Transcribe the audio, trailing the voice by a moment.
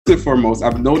and foremost,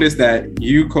 I've noticed that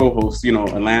you co-host,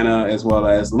 Alana, as well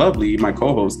as Lovely, my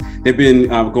co-host, they've been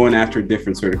going after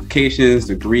different certifications,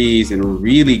 degrees, and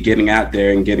really getting out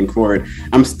there and getting forward.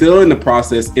 I'm still in the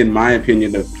process, in my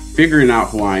opinion, of figuring out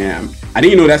who I am. I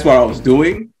didn't know that's what I was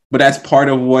doing, but that's part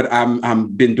of what I'm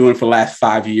been doing for the last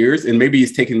 5 years. And maybe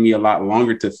it's taken me a lot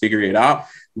longer to figure it out.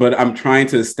 But I'm trying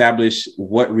to establish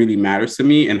what really matters to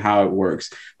me and how it works.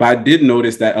 But I did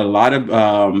notice that a lot of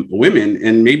women,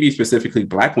 and maybe specifically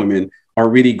Black women, are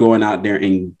really going out there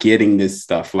and getting this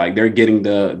stuff. Like they're getting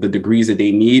the degrees that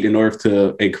they need in order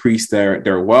to increase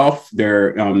their wealth,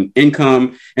 their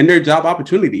income, and their job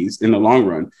opportunities in the long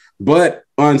run. But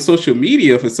on social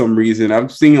media, for some reason, I'm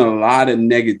seeing a lot of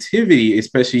negativity,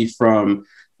 especially from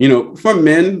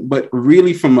men, but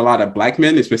really from a lot of Black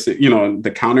men, especially,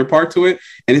 the counterpart to it.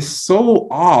 And it's so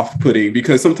off-putting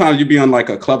because sometimes you be on like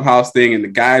a Clubhouse thing and the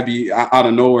guy be out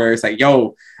of nowhere. It's like,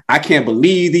 yo, I can't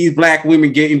believe these Black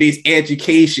women getting this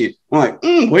education. I'm like,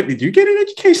 what, did you get an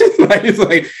education? Like, it's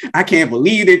like, I can't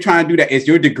believe they're trying to do that. Is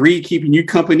your degree keeping you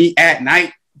company at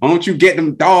night? Why don't you get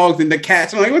them dogs and the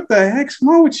cats? I'm like, what the heck's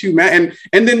wrong with you, man?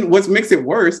 And then what makes it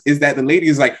worse is that the lady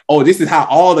is like, oh, this is how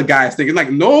all the guys think. It's like,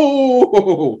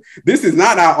 no, this is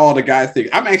not how all the guys think.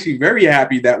 I'm actually very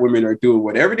happy that women are doing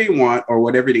whatever they want or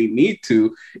whatever they need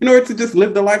to in order to just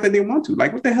live the life that they want to.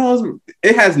 Like, what the hell is,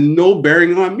 it has no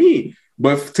bearing on me.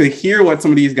 But to hear what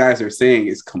some of these guys are saying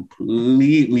is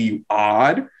completely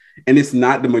odd. And it's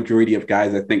not the majority of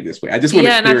guys that think this way. I just want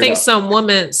to and I think some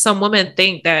women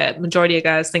think that majority of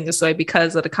guys think this way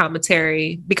because of the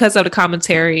commentary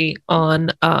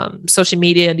on social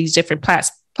media and these different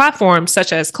platforms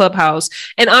such as Clubhouse.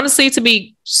 And honestly, to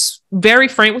be very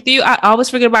frank with you, I always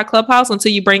forget about Clubhouse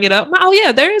until you bring it up. Oh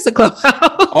yeah, there is a Clubhouse.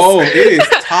 Oh, it is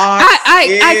toxic.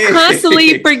 I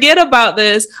constantly forget about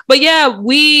this. But yeah,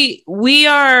 we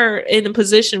are in a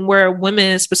position where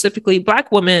women, specifically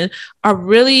Black women, are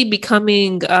really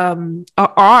becoming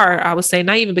I would say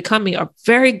not even becoming, are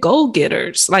very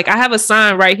goal-getters. Like I have a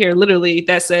sign right here literally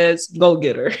that says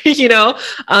go-getter,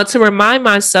 to remind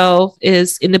myself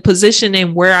is in the position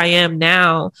and where I am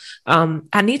now.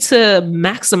 I need to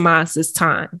maximize this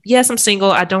time. Yes, I'm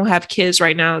single. I don't have kids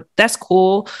right now. That's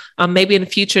cool. Maybe in the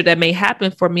future that may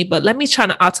happen for me, but let me try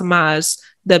to optimize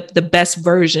the best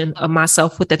version of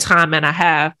myself with the time that I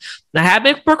have. I have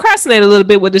been procrastinating a little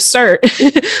bit with the cert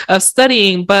of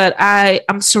studying, but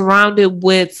I'm surrounded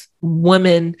with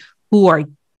women who are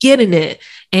getting it,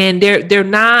 and they're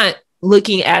not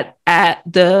looking at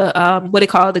the what they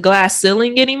call the glass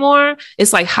ceiling anymore.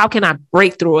 It's like, how can I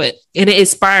break through it? And it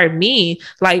inspired me.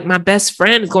 Like my best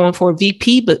friend is going for a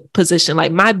VP position.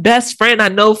 Like my best friend I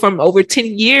know from over 10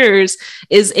 years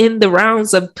is in the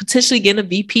rounds of potentially getting a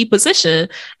VP position.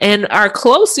 And our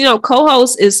close,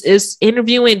 co-host is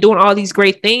interviewing, doing all these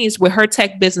great things with her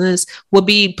tech business, will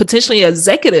be potentially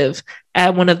executive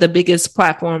at one of the biggest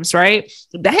platforms, right?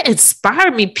 That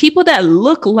inspired me. People that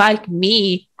look like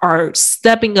me are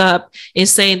stepping up and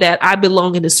saying that I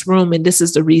belong in this room and this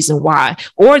is the reason why,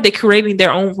 or they're creating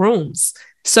their own rooms.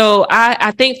 So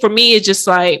I think for me, it's just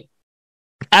like,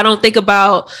 I don't think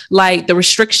about like the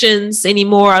restrictions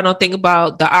anymore. I don't think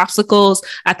about the obstacles.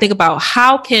 I think about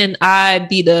how can I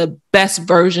be the best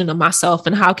version of myself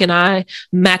and how can I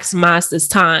maximize this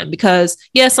time? Because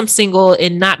yes, I'm single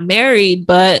and not married,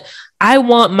 but I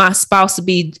want my spouse to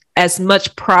be as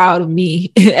much proud of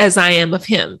me as I am of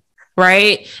him.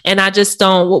 Right. And I just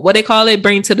don't, what they call it,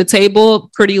 bring to the table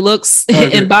pretty looks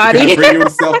and body. Bring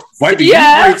yourself, what do you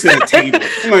bring to the table?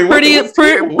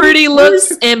 Like, pretty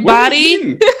looks and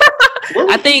body.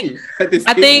 I think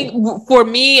for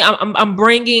me, I'm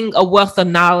bringing a wealth of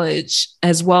knowledge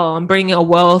as well. I'm bringing a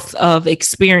wealth of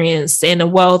experience and a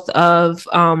wealth of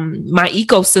my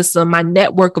ecosystem, my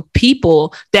network of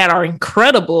people that are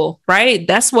incredible, right?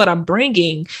 That's what I'm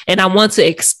bringing. And I want to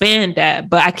expand that,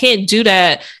 but I can't do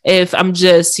that if I'm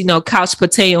just, couch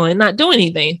potato and not doing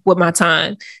anything with my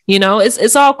time.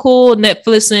 It's all cool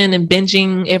Netflixing and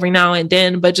binging every now and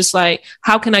then, but just like,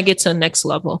 how can I get to the next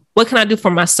level? What can I do for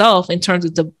myself in terms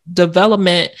of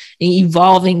development and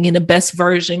evolving in the best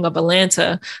version of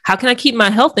Atlanta? How can I keep my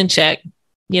health in check?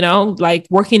 Like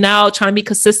working out, trying to be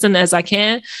consistent as I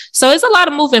can. So it's a lot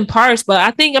of moving parts, but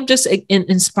I think I'm just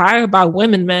inspired by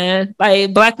women, man.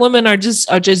 Like Black women are just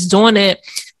doing it.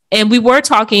 And we were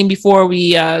talking before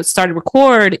we started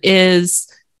record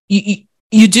is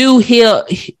you do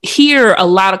hear a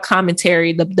lot of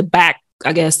commentary, the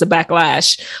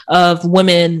backlash of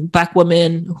Black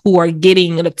women who are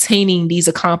getting and obtaining these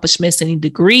accomplishments and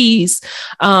degrees.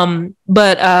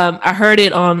 But I heard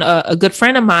it on a good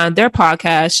friend of mine, their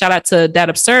podcast, shout out to That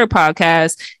Absurd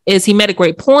podcast, is he made a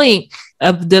great point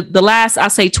of the last, I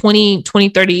say 20,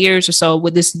 30 years or so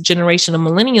with this generation of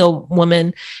millennial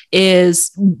women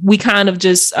is we kind of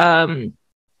just,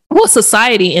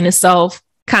 society in itself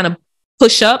kind of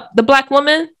push up the Black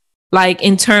woman, like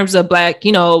in terms of Black,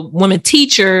 women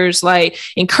teachers, like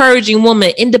encouraging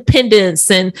women independence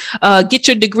and get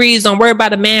your degrees, don't worry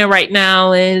about a man right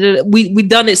now. And we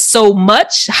done it so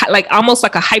much, like almost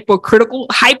like a hyper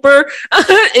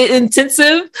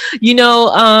intensive,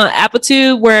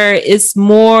 aptitude, where it's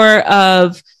more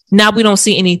of now we don't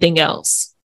see anything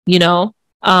else,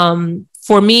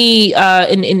 For me,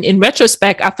 in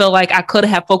retrospect, I feel like I could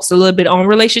have focused a little bit on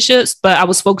relationships, but I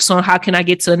was focused on how can I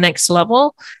get to the next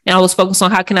level, and I was focused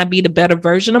on how can I be the better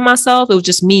version of myself. It was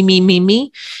just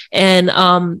me,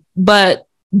 and but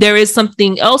there is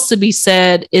something else to be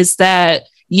said. Is that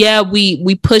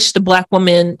we push the Black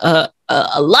woman a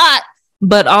lot,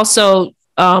 but also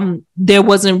there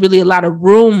wasn't really a lot of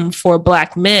room for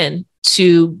Black men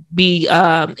to be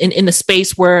in a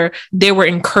space where they were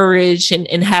encouraged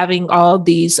and having all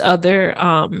these other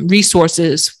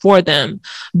resources for them.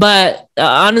 But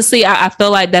honestly, I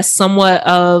feel like that's somewhat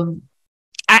of,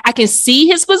 I can see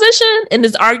his position in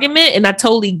this argument, and I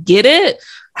totally get it,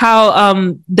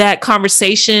 how that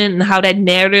conversation and how that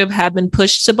narrative have been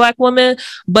pushed to Black women.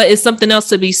 But it's something else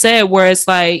to be said, where it's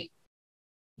like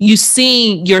you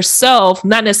see yourself,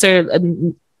 not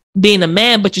necessarily being a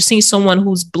man, but you're seeing someone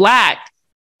who's Black,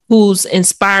 who's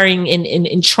inspiring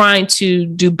and trying to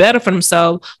do better for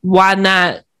themselves. Why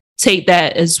not take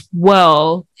that as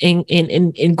well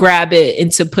and grab it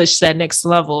and to push that next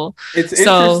level?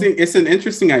 Interesting. It's an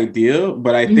interesting idea,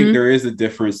 but I think there is a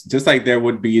difference, just like there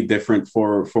would be a difference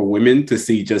for women to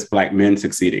see just Black men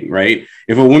succeeding, right?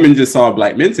 If a woman just saw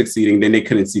Black men succeeding, then they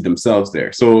couldn't see themselves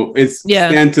there. So it's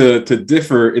stand to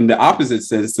differ in the opposite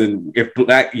sense. And if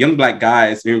young Black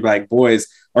guys, young Black boys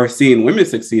are seeing women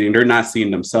succeeding, they're not seeing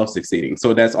themselves succeeding.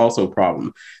 So that's also a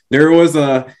problem. There was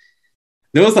a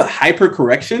hyper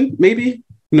correction, maybe,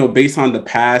 based on the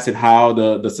past and how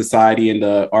the society and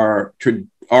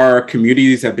our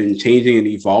communities have been changing and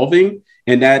evolving.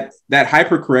 And that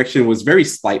hyper correction was very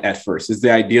slight at first. It's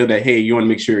the idea that, hey, you want to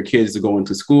make sure your kids are going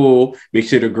to school, make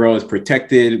sure the girl is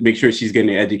protected, make sure she's getting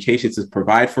an education to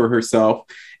provide for herself.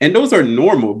 And those are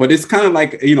normal, but it's kind of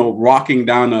like, walking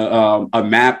down a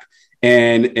map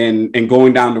and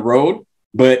going down the road.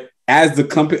 But as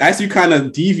you kind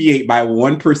of deviate by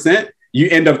 1%, you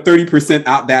end up 30%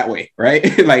 out that way,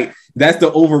 right? Like that's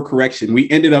the overcorrection. We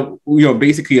ended up,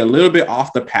 basically a little bit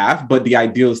off the path, but the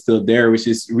ideal is still there, which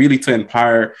is really to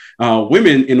empower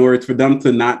women in order for them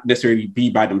to not necessarily be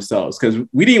by themselves. Because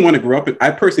we didn't want to grow up.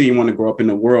 I personally didn't want to grow up in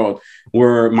a world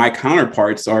where my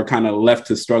counterparts are kind of left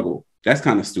to struggle. That's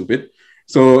kind of stupid.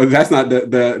 So that's not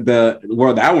the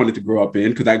world that I wanted to grow up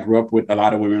in, because I grew up with a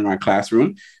lot of women in my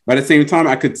classroom. But at the same time,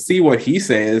 I could see what he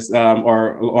says,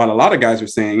 or what a lot of guys are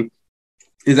saying,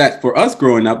 is that for us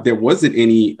growing up, there wasn't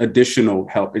any additional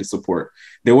help and support.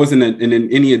 There wasn't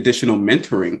any additional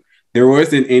mentoring. There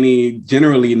wasn't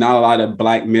generally not a lot of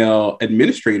Black male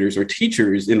administrators or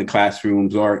teachers in the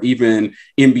classrooms, or even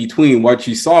in between. What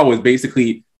you saw was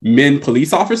basically men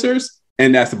police officers,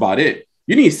 and that's about it.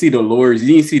 You didn't see the lawyers,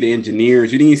 you didn't see the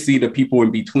engineers, you didn't see the people in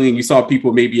between. You saw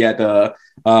people maybe at a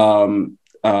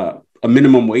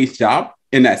minimum wage job,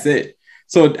 and that's it.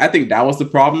 So I think that was the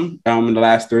problem in the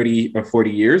last 30 or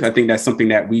 40 years. I think that's something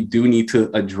that we do need to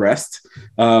address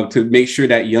to make sure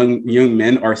that young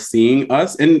men are seeing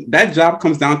us. And that job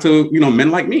comes down to,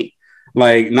 men like me,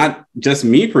 like not just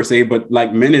me per se, but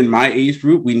like men in my age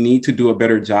group. We need to do a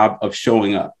better job of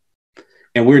showing up.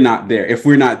 And we're not there. If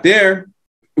we're not there,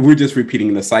 we're just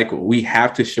repeating the cycle. We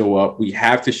have to show up. We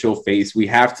have to show face. We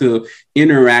have to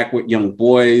interact with young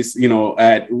boys,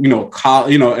 at,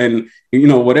 college, and,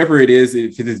 whatever it is,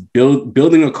 if it is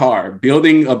building a car,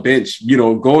 building a bench,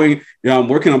 going,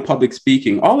 working on public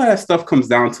speaking, all of that stuff comes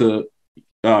down to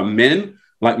men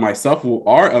like myself who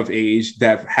are of age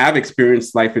that have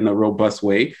experienced life in a robust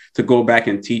way to go back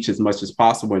and teach as much as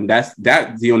possible. And that's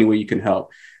the only way you can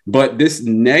help. But this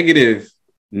negative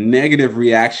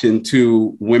reaction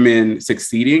to women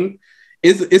succeeding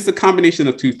is a combination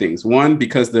of two things. One,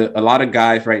 because a lot of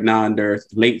guys right now in their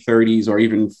late 30s or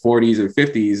even 40s or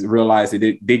 50s realize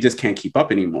that they just can't keep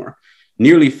up anymore.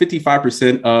 Nearly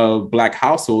 55% of Black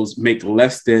households make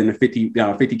less than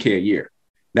 50K a year.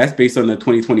 That's based on the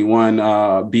 2021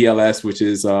 BLS, which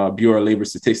is Bureau of Labor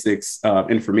Statistics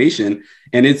information.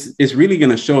 And it's really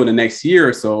going to show in the next year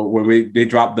or so when they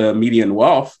drop the median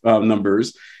wealth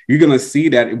numbers. You're going to see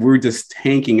that we're just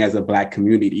tanking as a Black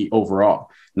community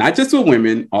overall, not just the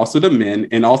women, also the men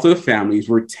and also the families.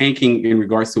 We're tanking in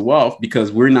regards to wealth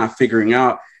because we're not figuring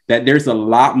out that there's a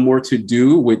lot more to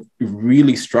do with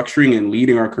really structuring and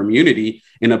leading our community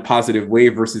in a positive way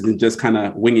versus just kind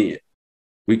of winging it.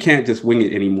 We can't just wing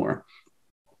it anymore.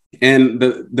 And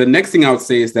the next thing I would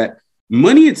say is that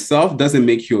money itself doesn't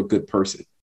make you a good person.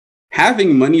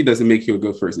 Having money doesn't make you a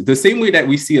good person. The same way that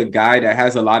we see a guy that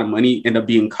has a lot of money end up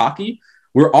being cocky,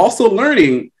 we're also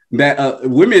learning that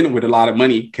women with a lot of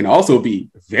money can also be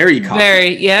very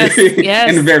cocky. Yes.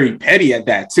 And very petty at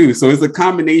that too. So it's a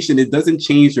combination. It doesn't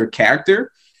change your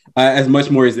character as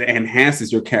much more as it enhances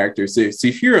your character. So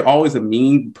if you're always a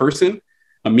mean person,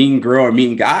 a mean girl, or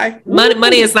mean guy,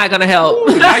 money is not going to help.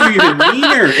 Now you're even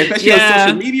meaner, especially on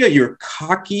social media. You're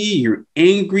cocky, you're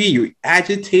angry, you're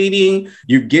agitating,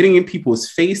 you're getting in people's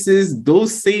faces.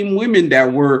 Those same women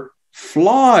that were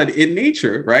flawed in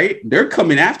nature, right? They're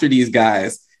coming after these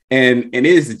guys. And it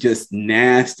is just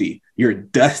nasty. You're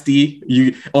dusty.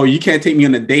 You can't take me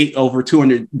on a date over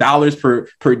 $200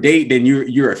 per date. Then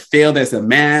you're failed as a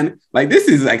man. Like, this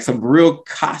is like some real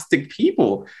caustic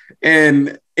people.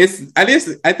 And I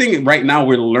think right now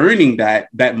we're learning that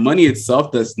money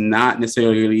itself does not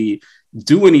necessarily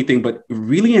do anything, but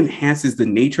really enhances the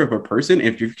nature of a person.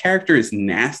 If your character is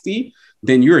nasty,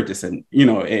 then you're just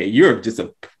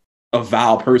a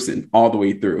vile person all the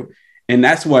way through. And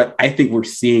that's what I think we're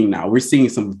seeing now. We're seeing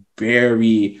some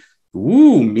very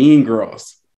mean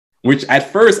girls, which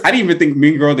at first I didn't even think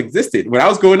mean girls existed. When I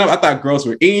was growing up, I thought girls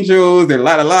were angels. They're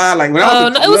la la la. Like, when I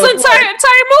was it was an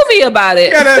entire movie about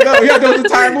it. There was an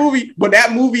entire movie. But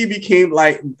that movie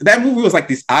was like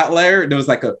this outlier. There was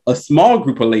like a small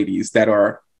group of ladies that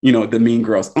are, the mean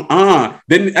girls.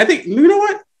 Then I think, you know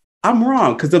what? I'm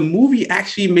wrong, because the movie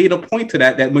actually made a point to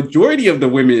that majority of the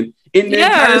women in the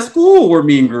entire school were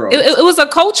mean girls. It was a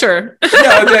culture.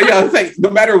 It's like, no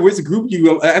matter which group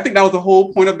I think that was the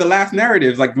whole point of the last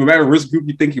narrative. Like, no matter which group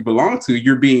you think you belong to,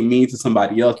 you're being mean to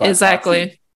somebody else.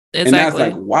 Exactly. And that's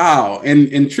like, wow. And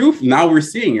in truth, now we're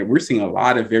seeing it. We're seeing a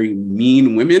lot of very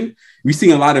mean women. We're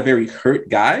seeing a lot of very hurt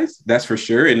guys, that's for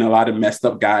sure. And a lot of messed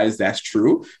up guys, that's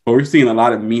true. But we're seeing a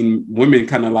lot of mean women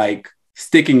kind of like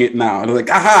sticking it now. They're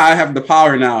like, aha, I have the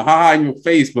power now. Ha, in your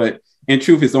face. But in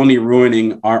truth, it's only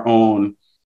ruining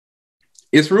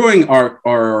it's ruining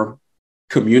our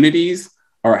communities,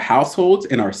 our households,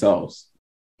 and ourselves.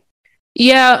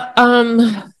 Yeah.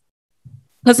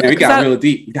 We got real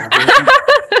deep.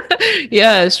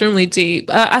 Yeah, extremely deep.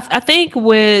 I think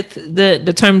with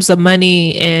the terms of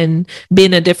money and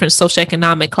being a different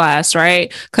socioeconomic class,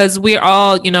 right? Because we're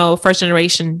all, first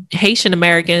generation Haitian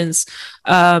Americans.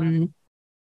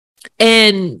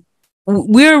 And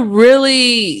we're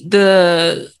really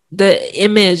the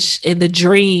image and the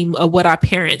dream of what our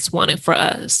parents wanted for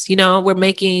us. We're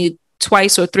making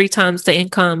twice or three times the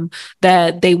income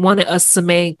that they wanted us to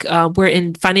make.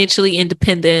 We're financially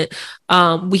independent.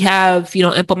 We have,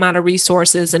 ample amount of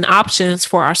resources and options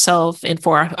for ourselves and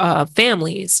for our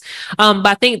families. But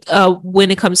I think when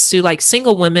it comes to like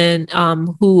single women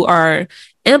who are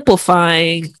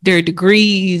amplifying their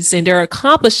degrees and their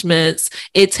accomplishments,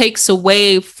 it takes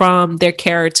away from their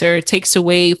character, it takes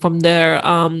away from their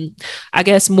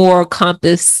moral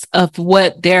compass of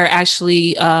what they're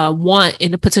actually want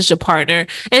in a potential partner,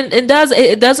 and it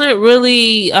doesn't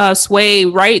really sway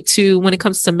right to when it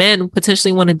comes to men who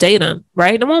potentially want to date them,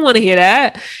 right? No one want to hear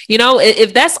that.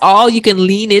 If that's all you can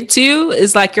lean into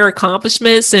is like your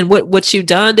accomplishments and what you've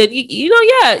done, then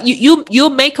you'll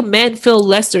make a man feel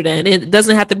lesser than. It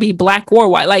doesn't have to be black or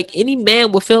white. Like, any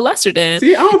man will feel lesser than.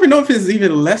 See, I don't even know if it's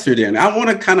even lesser than. I want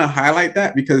to kind of highlight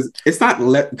that, because it's not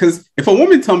because if a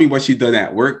woman tell me what she done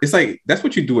at work, it's like, that's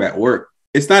what you do at work.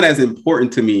 It's not as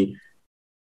important to me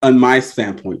on my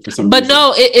standpoint for some reason. But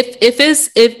no, if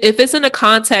it's in the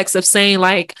context of saying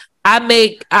like, I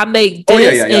make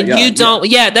this you don't.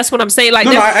 Yeah, that's what I'm saying. Like,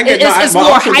 it's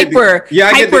more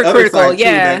hypercritical.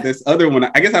 Yeah, this other one.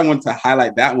 I guess I want to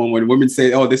highlight that one when women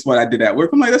say, "Oh, this is what I did at work."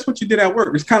 I'm like, "That's what you did at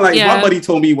work." It's kind of like my buddy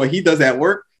told me what he does at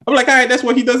work. I'm like, "All right, that's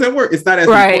what he does at work." It's not as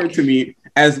important to me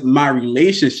as my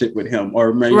relationship with him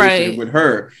or my relationship with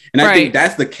her. And I think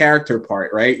that's the character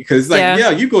part, right? Because like,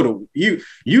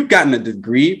 you've gotten a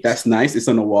degree. That's nice. It's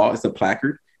on the wall. It's a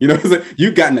placard.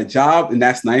 You've gotten a job and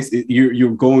that's nice.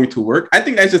 You're going to work. I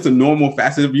think that's just a normal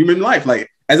facet of human life. Like,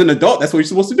 as an adult, that's what you're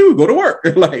supposed to do. Go to work.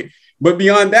 But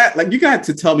beyond that, like, you got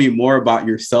to tell me more about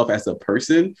yourself as a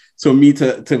person. So me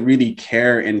to really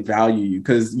care and value you,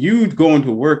 because you going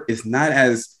to work is not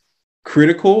as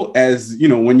critical as,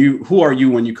 who are you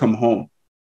when you come home?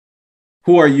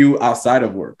 Who are you outside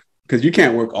of work? Because you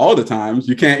can't work all the times.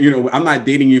 You can't, I'm not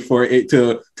dating you for it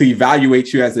to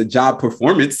evaluate you as a job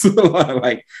performance.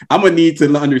 Like, I'm gonna need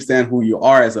to understand who you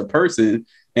are as a person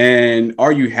And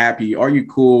are you happy? Are you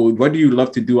cool? What do you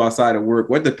love to do outside of work?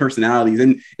 What are the personalities?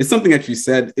 And it's something that you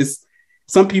said is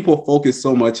some people focus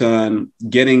so much on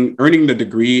earning the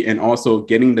degree and also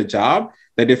getting the job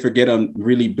that they forget on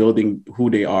really building who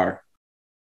they are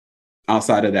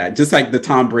outside of that. Just like the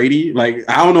Tom Brady, like,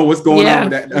 I don't know what's going on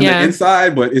with that on the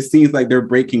inside, but it seems like they're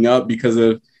breaking up because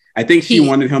of, I think she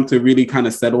wanted him to really kind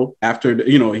of settle after,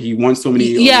 he won so many.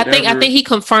 Yeah, I think he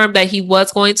confirmed that he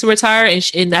was going to retire,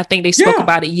 and I think they spoke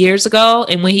about it years ago.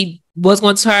 And when he was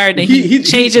going to retire, then he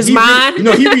changed his mind. He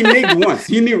reneged once.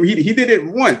 He did it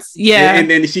once. Yeah, and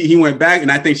then he went back,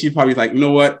 and I think she probably like, you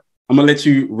know what, I'm gonna let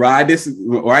you ride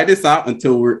this out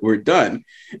until we're done.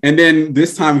 And then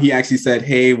this time he actually said,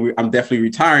 hey, I'm definitely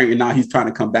retiring, and now he's trying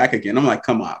to come back again. I'm like,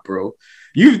 come on, bro,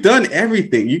 you've done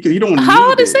everything. You don't. How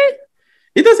old is it?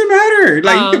 It doesn't matter.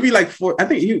 Like, he could be like I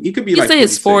think he could be like in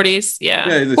his 40s.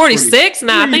 Yeah 46.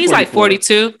 Nah, I think he's like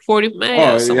 42, 40. Man,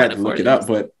 you have to look it up.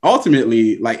 But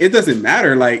ultimately, like, it doesn't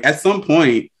matter. Like, at some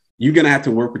point, you're gonna have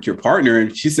to work with your partner.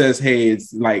 And she says, hey,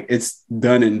 it's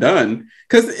done and done.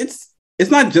 Because it's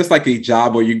not just like a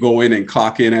job where you go in and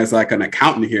clock in as like an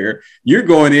accountant here. You're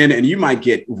going in and you might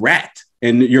get racked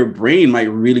and your brain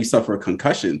might really suffer a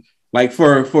concussion. Like,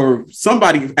 for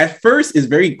somebody, at first, it's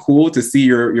very cool to see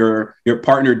your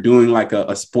partner doing like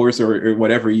a sports or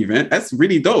whatever event. That's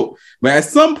really dope. But at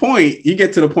some point, you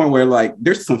get to the point where, like,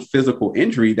 there's some physical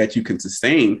injury that you can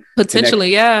sustain.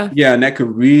 Potentially, Yeah, and that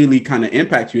could really kind of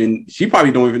impact you. And she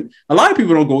probably a lot of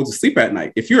people don't go to sleep at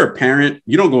night. If you're a parent,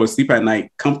 you don't go to sleep at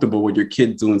night comfortable with your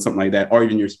kid doing something like that, or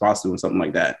even your spouse doing something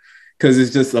like that. Because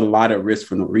it's just a lot of risk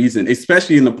for no reason,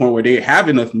 especially in the point where they have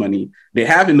enough money, they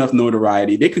have enough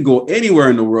notoriety, they could go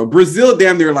anywhere in the world. Brazil,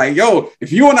 damn, they're like, yo,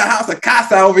 if you want a house of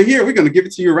casa over here, we're going to give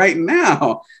it to you right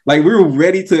now. Like, we're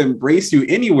ready to embrace you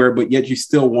anywhere, but yet you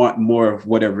still want more of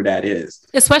whatever that is.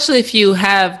 Especially if you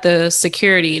have the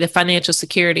security, the financial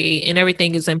security, and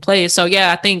everything is in place. So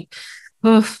yeah, I think,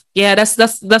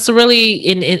 that's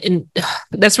really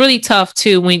that's really tough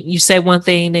too when you say one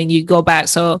thing and you go back.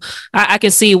 So I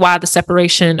can see why the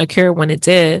separation occurred when it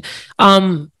did.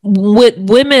 With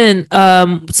women,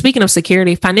 speaking of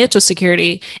security, financial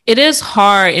security, it is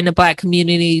hard in the Black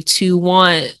community to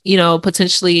want,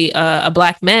 potentially a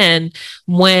Black man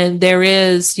when there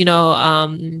is,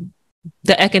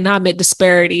 the economic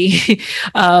disparity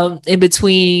in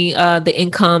between the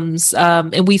incomes.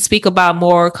 And we speak about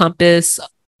moral compass.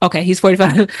 Okay, he's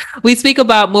 45. We speak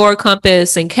about moral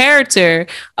compass and character,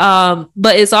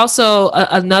 but it's also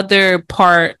another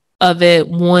part of it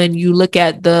when you look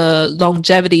at the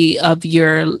longevity of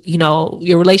your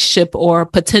relationship or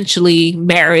potentially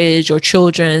marriage or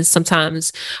children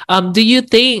sometimes. Do you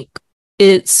think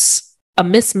it's a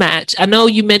mismatch? I know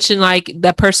you mentioned like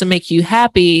that person make you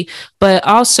happy, but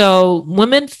also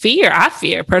women I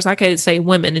fear personally, I can't say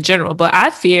women in general, but I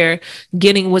fear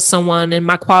getting with someone and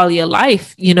my quality of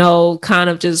life, kind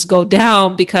of just go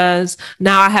down because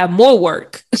now I have more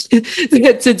work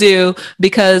to do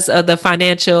because of the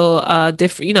financial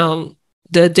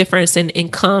the difference in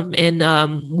income and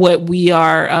what we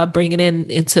are bringing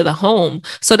into the home.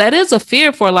 So that is a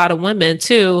fear for a lot of women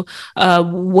too,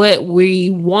 what we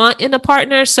want in a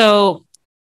partner. So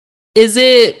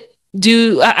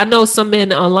I know some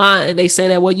men online, they say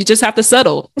that, well, you just have to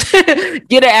settle.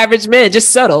 Get an average man,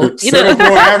 just settle. Settle for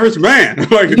an average man.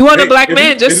 Like, you want a Black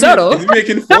man, just settle. He's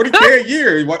making $40K a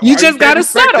year. You just got to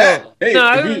settle. Hey,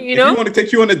 if you want to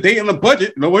take you on a date on a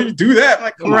budget, when you do that,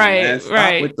 like, come on, man,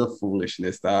 stop with the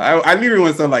foolishness. I literally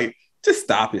want to say, like, just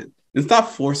stop it and stop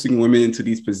forcing women into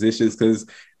these positions, because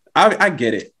I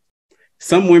get it.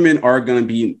 Some women are going to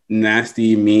be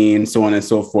nasty, mean, so on and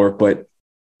so forth, but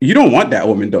you don't want that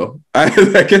woman, though. I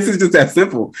guess it's just that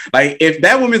simple. Like, if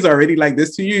that woman's already like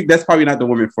this to you, that's probably not the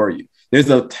woman for you.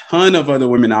 There's a ton of other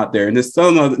women out there, and there's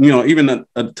some of, even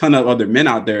a ton of other men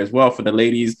out there as well for the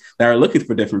ladies that are looking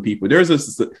for different people.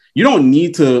 You don't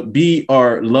need to be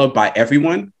or loved by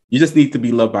everyone. You just need to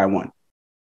be loved by one.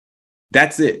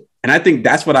 That's it. And I think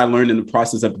that's what I learned in the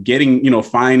process of getting,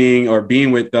 finding or being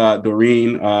with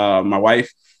Doreen, my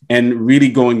wife, and really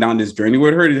going down this journey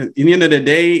with her. At the end of the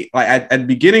day, like at the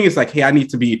beginning, it's like, hey, I need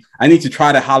to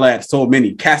try to holler at so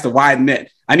many, cast a wide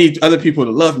net. I need other people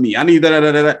to love me. I need da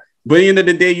da da da. But at the end of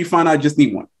the day, you find out just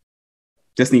need one.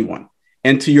 Just need one.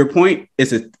 And to your point,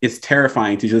 it's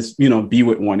terrifying to just, be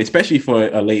with one, especially for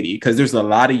a lady, because there's a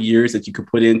lot of years that you could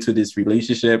put into this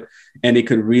relationship, and it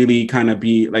could really kind of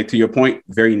be, like, to your point,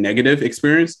 very negative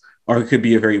experience, or it could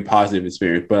be a very positive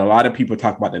experience. But a lot of people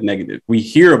talk about the negative. We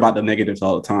hear about the negatives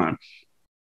all the time.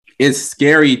 It's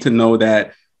scary to know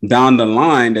that down the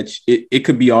line that it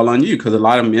could be all on you, because a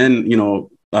lot of men,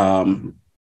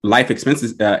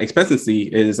 expectancy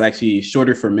is actually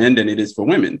shorter for men than it is for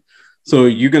women. So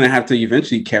you're going to have to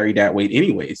eventually carry that weight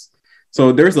anyways.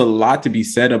 So there's a lot to be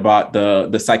said about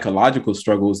the psychological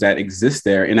struggles that exist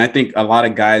there. And I think a lot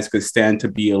of guys could stand to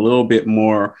be a little bit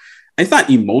more, it's not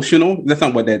emotional. That's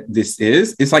not what this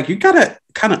is. It's like, you got to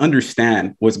kind of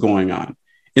understand what's going on.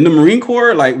 In the Marine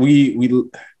Corps, like we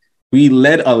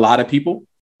led a lot of people,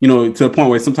 you know, to the point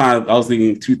where sometimes I was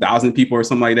leading 2,000 people or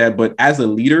something like that. But as a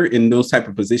leader in those type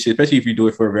of positions, especially if you do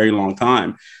it for a very long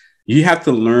time, you have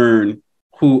to learn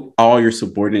who all your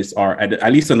subordinates are,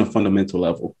 at least on a fundamental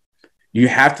level. You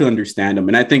have to understand them.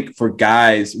 And I think for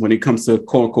guys, when it comes to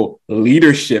quote unquote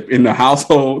leadership in the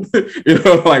household, you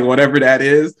know, like whatever that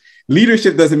is,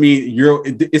 leadership doesn't mean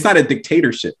it's not a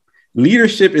dictatorship.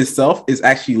 Leadership itself is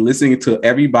actually listening to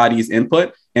everybody's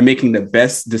input and making the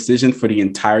best decision for the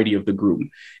entirety of the group.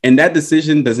 And that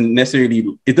decision doesn't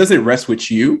rest with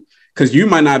you, because you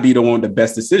might not be the one with the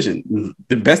best decision.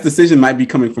 The best decision might be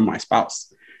coming from my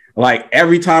spouse. Like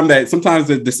every time sometimes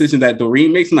the decision that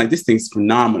Doreen makes, I'm like, this thing's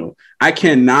phenomenal. I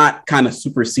cannot kind of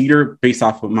supersede her based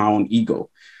off of my own ego.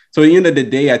 So at the end of the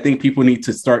day, I think people need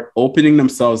to start opening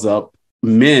themselves up,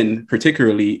 men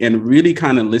particularly, and really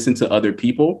kind of listen to other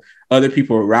people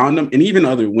around them, and even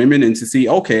other women, and to see,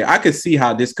 okay, I could see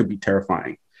how this could be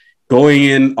terrifying. Going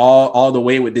in all the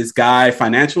way with this guy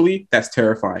financially, that's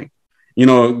terrifying. You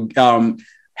know,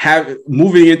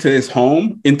 moving into his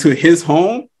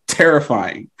home,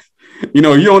 terrifying. You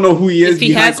know, you don't know who he is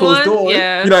behind closed doors.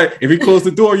 Yeah. You know, if he closed the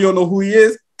door, you don't know who he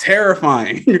is.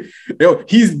 Terrifying.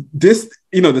 He's this,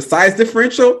 you know, the size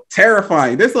differential,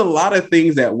 terrifying. There's a lot of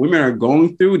things that women are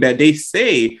going through that they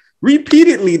say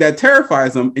repeatedly that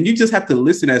terrifies them. And you just have to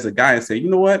listen as a guy and say,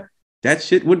 you know what, that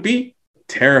shit would be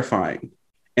terrifying.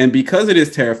 And because it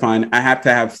is terrifying, I have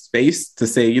to have space to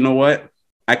say, you know what,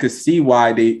 I could see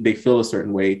why they feel a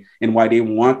certain way and why they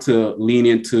want to lean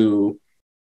into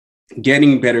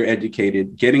getting better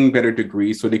educated, getting better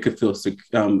degrees so they could feel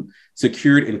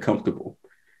secured and comfortable.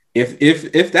 If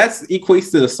that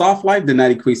equates to the soft life, then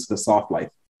that equates to the soft life.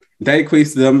 If that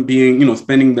equates to them being, you know,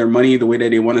 spending their money the way that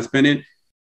they want to spend it,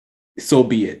 so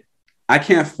be it. I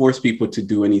can't force people to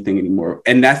do anything anymore.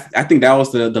 And I think that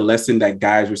was the lesson that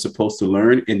guys were supposed to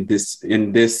learn in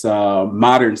this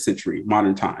modern century,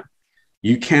 modern time.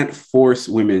 You can't force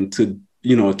women to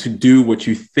do what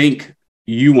you think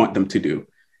you want them to do.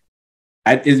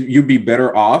 You'd be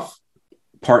better off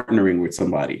partnering with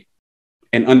somebody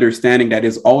and understanding that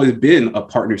it's always been a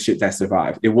partnership that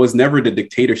survived. It was never the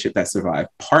dictatorship that survived.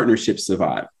 Partnerships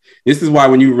survived. This is why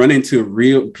when you run into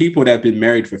real people that have been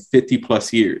married for 50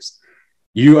 plus years,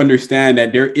 you understand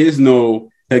that there is no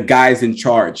the guy's in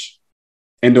charge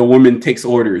and the woman takes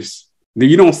orders.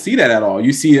 You don't see that at all.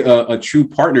 You see a true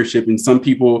partnership, and some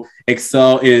people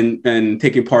excel in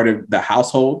taking part of the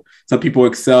household. Some people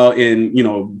excel in, you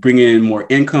know, bringing in more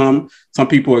income. Some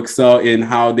people excel in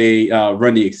how they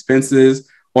run the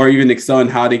expenses, or even excel in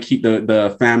how they keep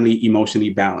the family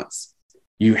emotionally balanced.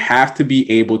 You have to be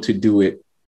able to do it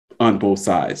on both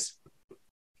sides.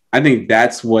 I think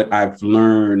that's what I've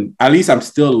learned. At least I'm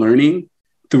still learning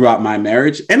throughout my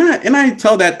marriage. And I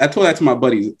told that to my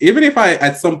buddies. Even if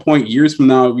at some point years from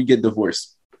now we get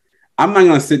divorced, I'm not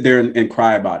going to sit there and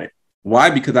cry about it. Why?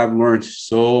 Because I've learned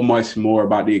so much more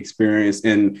about the experience.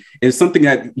 And it's something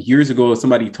that years ago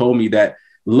somebody told me, that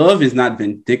love is not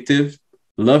vindictive.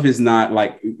 Love is not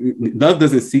love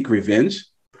doesn't seek revenge,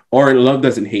 or love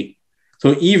doesn't hate.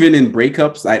 So even in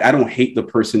breakups, I don't hate the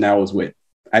person that I was with.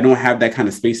 I don't have that kind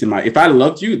of space in my. If I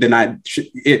loved you, then I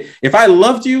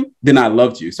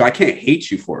loved you. So I can't hate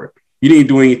you for it. You didn't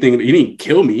do anything. You didn't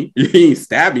kill me. You didn't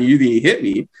stab me. You didn't hit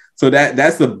me. So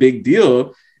that's a big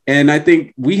deal. And I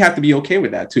think we have to be okay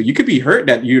with that too. You could be hurt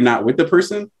that you're not with the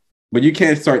person, but you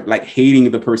can't start hating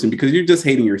the person, because you're just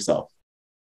hating yourself,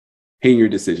 hating your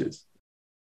decisions.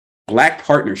 Black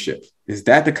partnership. Is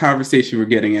that the conversation we're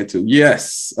getting into?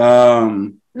 Yes.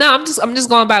 No, I'm just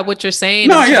going by what you're saying.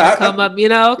 No, yeah, I'm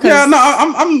reading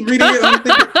it. I'm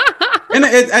thinking, and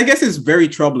I guess it's very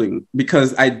troubling,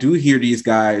 because I do hear these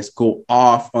guys go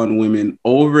off on women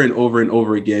over and over and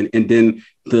over again, and then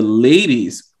the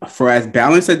ladies, for as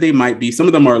balanced as they might be, some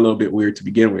of them are a little bit weird to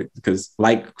begin with, because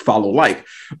follow like,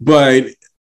 but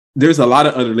there's a lot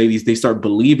of other ladies, they start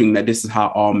believing that this is how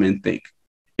all men think,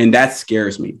 and that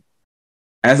scares me.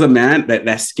 As a man,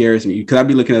 that scares me, because I'd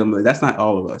be looking at them like, that's not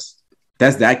all of us.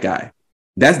 That's that guy.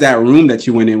 That's that room that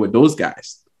you went in with those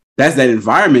guys. That's that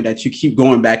environment that you keep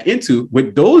going back into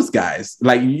with those guys.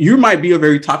 Like, you might be a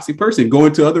very toxic person,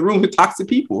 going to other rooms with toxic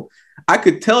people. I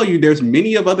could tell you there's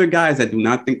many of other guys that do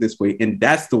not think this way. And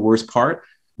that's the worst part,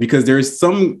 because there's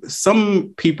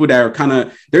some people that are kind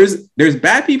of, there's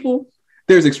bad people,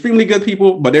 there's extremely good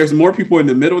people, but there's more people in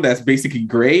the middle that's basically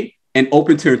gray and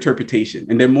open to interpretation.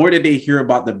 And the more that they hear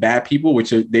about the bad people, which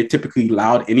they're typically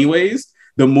loud anyways,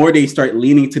 the more they start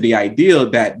leaning to the ideal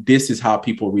that this is how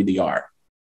people really are.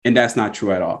 And that's not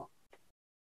true at all.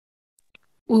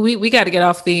 We got to get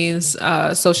off these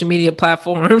social media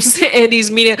platforms and these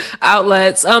media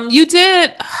outlets. You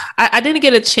did. I didn't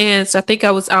get a chance. I think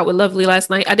I was out with Lovely last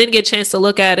night. I didn't get a chance to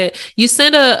look at it. You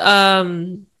sent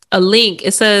a link.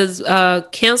 It says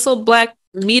cancel black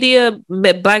media.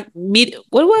 What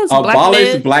was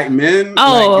abolish black men?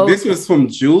 Oh, like, this was from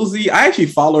Julesy. I actually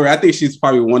follow her. I think she's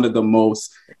probably one of the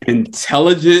most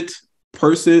intelligent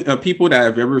people that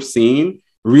I've ever seen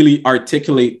really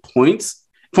articulate points.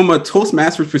 From a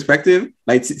Toastmasters perspective,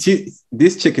 like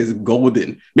this chick is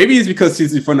golden. Maybe it's because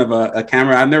she's in front of a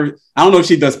camera. I don't know if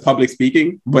she does public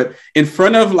speaking, but in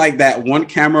front of like that one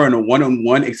camera and a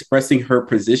one-on-one expressing her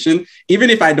position, even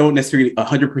if I don't necessarily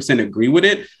 100% agree with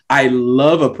it, I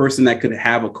love a person that could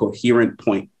have a coherent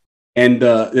point and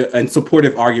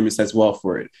supportive arguments as well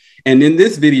for it. And in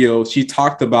this video, she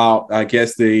talked about, I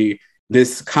guess,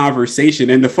 this conversation.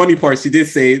 And the funny part, she did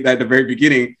say that at the very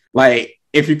beginning, like,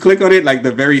 if you click on it, like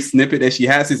the very snippet that she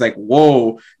has is like,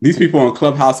 whoa, these people on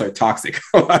Clubhouse are toxic.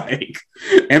 Like,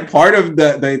 and part of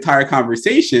the entire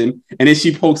conversation, and then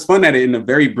she pokes fun at it in a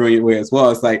very brilliant way as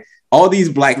well. It's like all these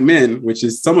black men, which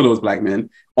is some of those black men,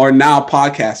 are now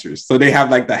podcasters. So they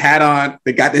have like the hat on,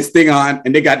 they got this thing on,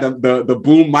 and they got the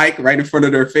boom mic right in front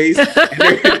of their face,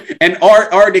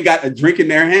 or they got a drink in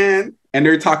their hand and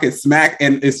they're talking smack.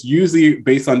 And it's usually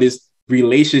based on this poor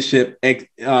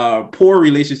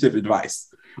relationship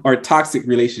advice or toxic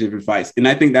relationship advice. And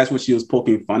I think that's what she was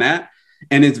poking fun at.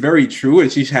 And it's very true. And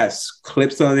she has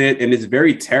clips on it. And it's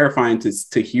very terrifying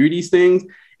to hear these things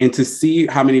and to see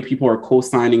how many people are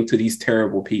co-signing to these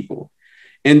terrible people.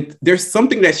 And there's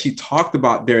something that she talked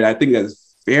about there that I think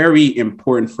that's very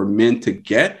important for men to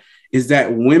get, is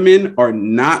that women are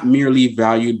not merely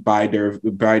valued by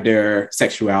their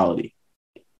sexuality.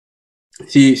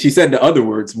 She said the other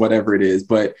words, whatever it is,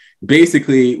 but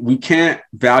basically we can't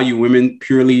value women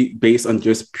purely based on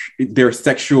just their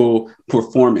sexual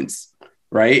performance,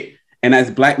 right? And as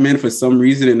black men, for some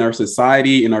reason in our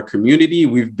society, in our community,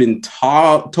 we've been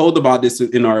told about this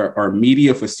in our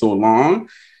media for so long.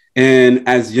 And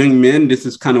as young men, this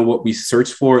is kind of what we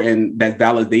search for and that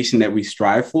validation that we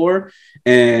strive for.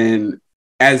 And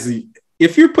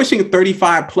if you're pushing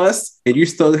 35 plus and you're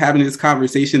still having this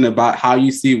conversation about how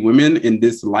you see women in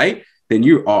this light, then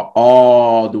you are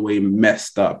all the way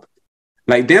messed up.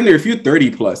 Like, damn near, if you're 30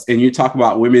 plus and you talk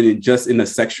about women in a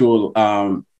sexual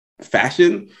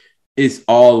fashion, it's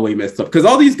all the way messed up. Because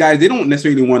all these guys, they don't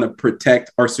necessarily want to protect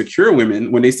or secure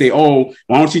women when they say, oh,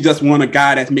 why don't you just want a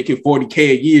guy that's making 40K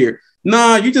a year?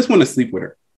 Nah, you just want to sleep with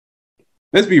her.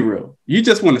 Let's be real. You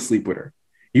just want to sleep with her.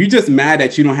 You're just mad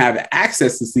that you don't have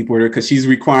access to sleep with her because she's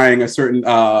requiring a certain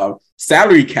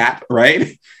salary cap,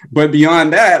 right? But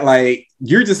beyond that, like,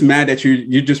 you're just mad that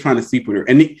you're just trying to sleep with her.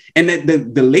 And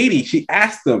the lady, she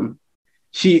asked them,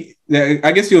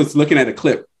 I guess she was looking at a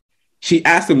clip. She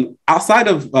asked him, outside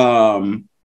of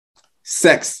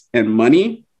sex and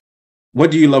money,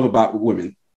 what do you love about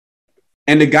women?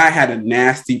 And the guy had a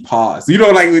nasty pause. You know,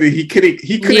 like he couldn't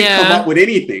come up with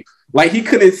anything. Like, he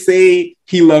couldn't say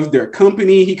he loved their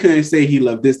company. He couldn't say he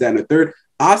loved this, that, and the third.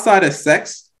 Outside of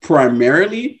sex,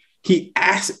 primarily, she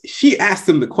asked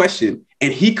him the question,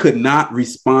 and he could not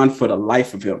respond for the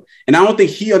life of him. And I don't think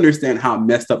he understands how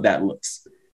messed up that looks.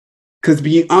 Because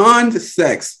beyond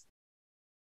sex,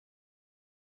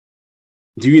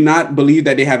 do you not believe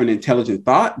that they have an intelligent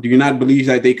thought? Do you not believe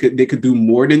that they could do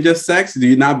more than just sex? Do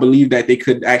you not believe that they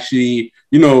could actually,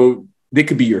 they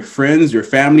could be your friends, your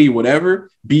family, whatever?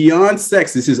 Beyond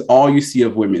sex, this is all you see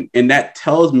of women. And that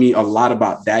tells me a lot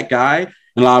about that guy and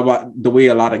a lot about the way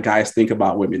a lot of guys think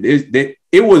about women.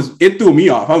 It threw me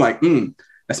off. I'm like,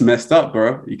 that's messed up,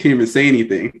 bro. You can't even say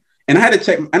anything. And I had to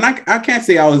check, and I can't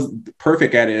say I was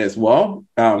perfect at it as well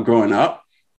growing up.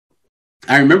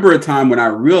 I remember a time when I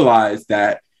realized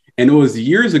that, and it was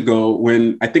years ago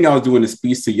when I think I was doing a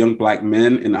speech to young black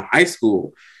men in a high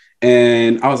school.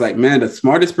 And I was like, man, the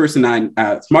smartest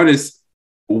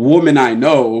woman I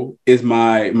know is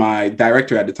my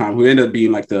director at the time, who ended up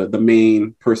being like the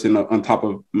main person on top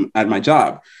of at my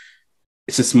job.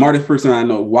 It's the smartest person I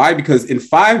know. Why? Because in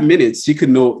 5 minutes, she could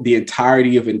know the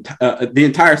entirety of the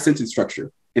entire sentence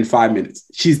structure in 5 minutes.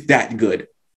 She's that good.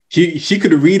 She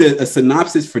could read a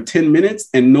synopsis for 10 minutes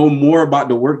and know more about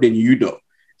the work than you know.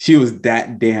 She was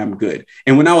that damn good.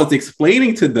 And when I was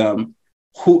explaining to them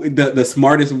who the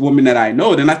smartest woman that I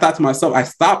know. Then I thought to myself, I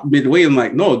stopped midway and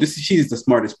like, no, she's the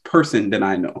smartest person that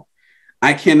I know.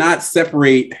 I cannot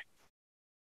separate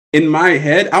in my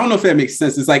head. I don't know if that makes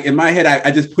sense. It's like in my head,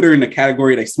 I just put her in the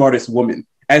category like smartest woman,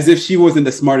 as if she wasn't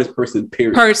the smartest person,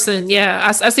 period. Yeah.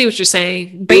 I see what you're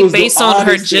saying. Based on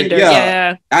her gender.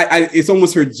 Yeah. It's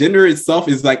almost her gender itself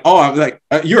is like, oh, I'm like,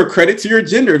 you're a credit to your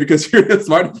gender because you're the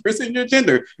smartest person in your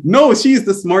gender. No, she's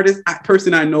the smartest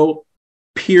person I know,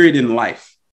 period, in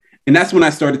life. And that's when I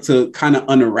started to kind of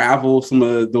unravel some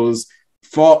of those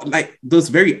those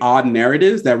very odd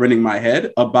narratives that run in my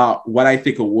head about what I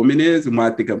think a woman is and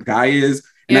what I think a guy is.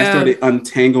 And I started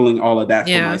untangling all of that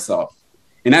for myself.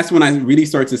 And that's when I really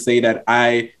started to say that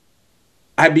I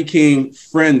became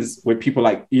friends with people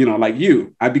like, like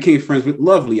you. I became friends with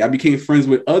Lovely. I became friends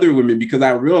with other women because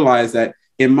I realized that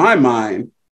in my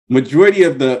mind, majority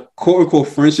of the quote unquote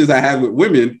friendships I had with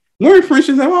women weren't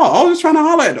friendships at all. I was just trying to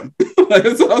holler at them.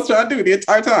 That's what I was trying to do the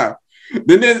entire time.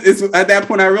 Then it's at that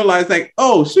point I realized like,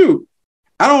 oh shoot,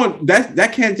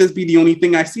 that can't just be the only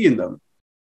thing I see in them.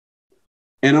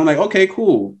 And I'm like, okay,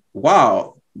 cool.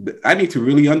 Wow. I need to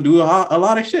really undo a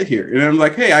lot of shit here. And I'm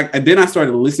like, hey, then I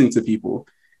started listening to people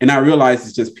and I realized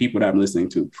it's just people that I'm listening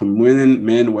to, from women,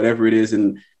 men, whatever it is.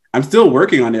 And I'm still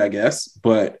working on it, I guess,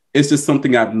 but it's just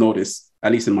something I've noticed,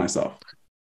 at least in myself.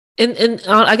 And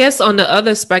I guess on the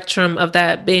other spectrum of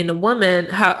that being a woman,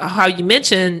 how you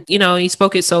mentioned, you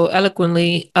spoke it so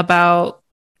eloquently about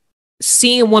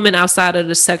seeing women outside of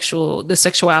the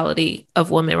sexuality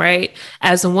of women, right?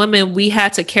 As a woman, we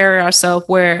had to carry ourselves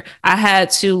where I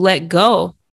had to let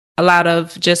go a lot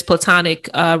of just platonic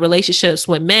relationships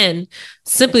with men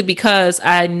simply because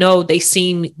I know they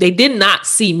did not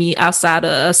see me outside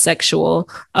of a sexual,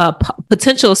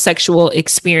 potential sexual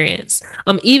experience.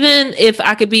 Even if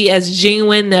I could be as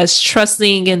genuine, as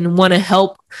trusting and want to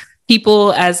help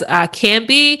people as I can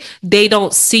be, they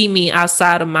don't see me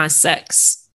outside of my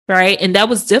sex. Right. And that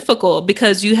was difficult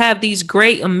because you have these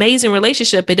great, amazing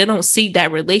relationships, but they don't see that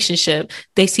relationship.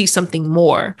 They see something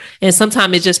more. And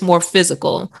sometimes it's just more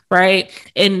physical. Right.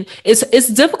 And it's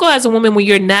difficult as a woman when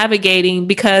you're navigating,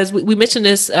 because we mentioned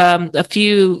this a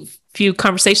few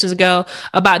conversations ago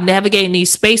about navigating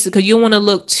these spaces, because you don't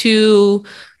want to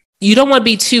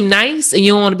be too nice and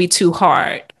you don't want to be too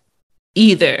hard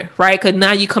either, right? Because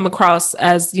now you come across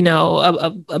as a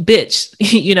bitch,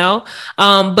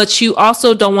 but you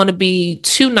also don't want to be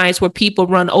too nice where people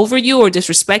run over you or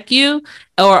disrespect you,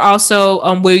 or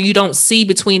also where you don't see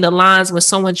between the lines when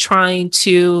someone's trying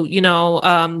to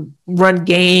run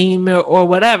game or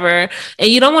whatever. And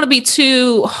you don't want to be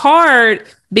too hard,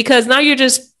 because now you're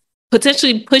just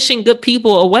potentially pushing good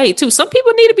people away too. Some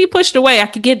people need to be pushed away. I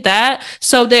could get that.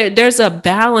 So there's a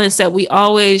balance that we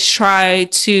always try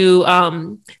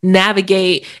to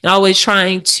navigate and always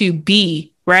trying to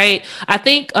be, right? I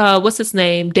think, what's his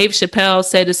name? Dave Chappelle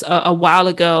said this a while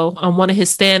ago on one of his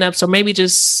stand-ups, or maybe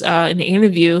just in an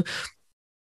interview.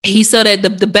 He said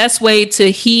that the best way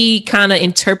he kind of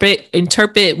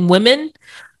interpret women,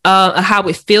 how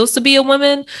it feels to be a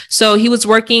woman. So he was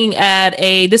working at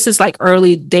this is like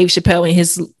early Dave Chappelle in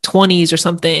his 20s or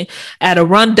something, at a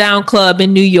rundown club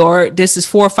in New York. This is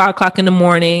 4 or 5 o'clock in the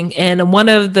morning. And one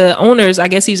of the owners, I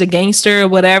guess he's a gangster or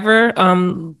whatever,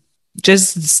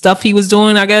 just stuff he was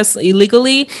doing, I guess,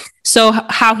 illegally. So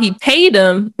how he paid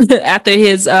him after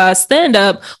his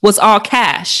stand-up was all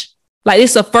cash. Like,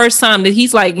 it's the first time that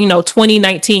he's like,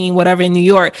 2019, whatever, in New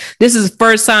York. This is the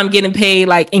first time getting paid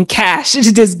like in cash.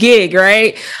 It's this gig,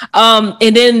 right?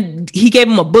 And then he gave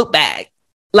him a book bag.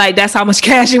 Like, that's how much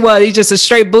cash it was. He's just a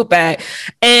straight book bag.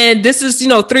 And this is,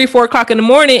 3, 4 o'clock in the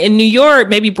morning in New York,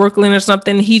 maybe Brooklyn or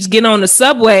something. He's getting on the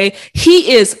subway.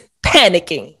 He is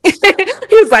panicking.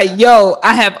 He was like, yo,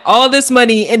 I have all this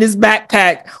money in his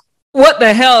backpack. What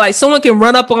the hell? Like, someone can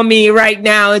run up on me right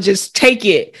now and just take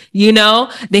it,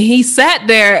 Then he sat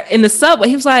there in the subway.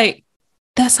 He was like,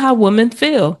 that's how women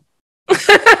feel.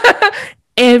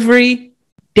 Every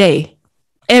day.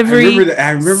 I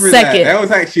remember second. That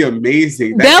was actually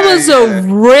amazing. That was a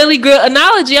really good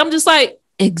analogy. I'm just like,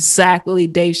 exactly,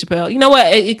 Dave Chappelle. You know what?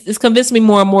 It's convinced me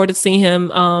more and more to see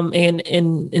him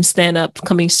in stand up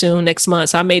coming soon next month.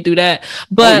 So I may do that.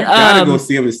 But you gotta go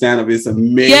see him in stand up. It's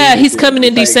amazing. Yeah, he's coming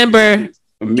in December.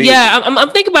 Amazing. Yeah, I'm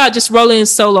thinking about just rolling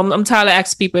solo. I'm tired of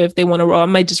asking people if they want to roll. I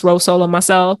might just roll solo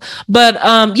myself. But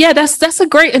yeah, that's a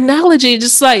great analogy.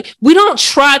 Just like, we don't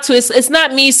try to. It's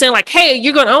not me saying like, hey,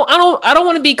 you're gonna. I don't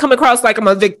want to be come across like I'm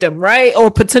a victim, right,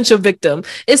 or potential victim.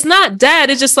 It's not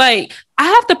that. It's just like, I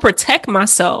have to protect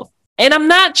myself, and I'm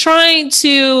not trying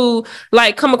to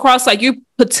like come across like you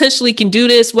potentially can do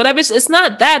this, whatever. It's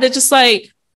not that. It's just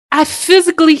like, I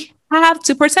physically have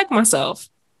to protect myself.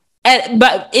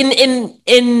 but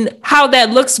in how that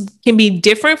looks can be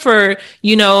different for,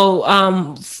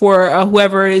 for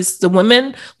whoever is the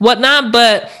woman, whatnot.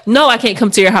 But no, I can't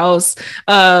come to your house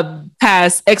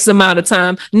past X amount of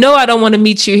time. No, I don't want to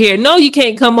meet you here. No, you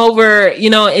can't come over,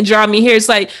 and draw me here. It's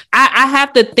like I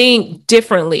have to think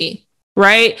differently.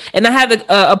 Right. And I have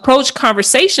to approach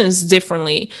conversations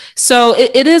differently. So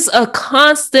it is a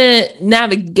constant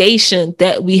navigation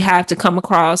that we have to come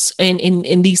across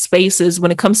in these spaces when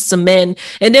it comes to men.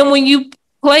 And then when you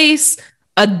place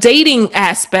a dating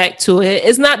aspect to it,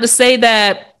 it's not to say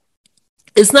that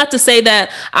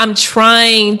I'm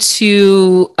trying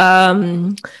to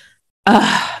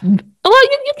well,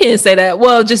 you can't say that.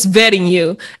 Well, just vetting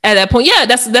you at that point. Yeah,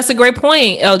 that's a great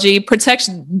point, LG.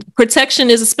 Protection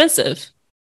is expensive.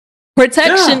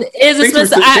 Protection is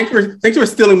expensive. Thanks for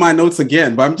stealing my notes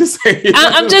again, but I'm just saying.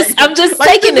 I'm just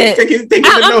taking it. I'm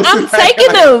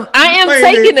taking them. I am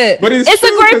taking it. But it's a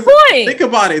great point. Think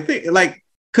about it.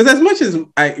 Because as much as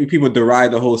people deride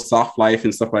the whole soft life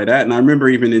and stuff like that, and I remember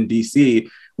even in DC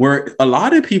where a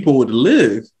lot of people would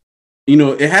live,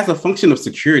 it has a function of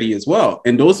security as well.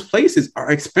 And those places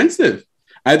are expensive.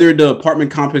 Either the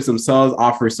apartment complex themselves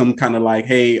offer some kind of like,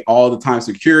 hey, all the time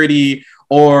security,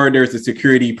 or there's a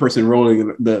security person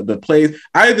rolling the place.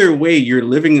 Either way, you're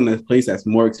living in a place that's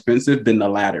more expensive than the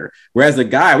latter. Whereas a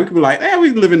guy, we could be like,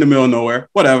 we live in the middle of nowhere,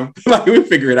 whatever. Like we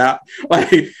figure it out.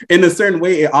 Like in a certain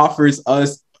way, it offers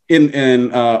us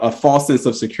in a false sense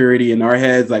of security in our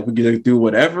heads. Like we can do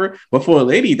whatever. But for a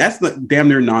lady, that's damn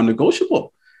near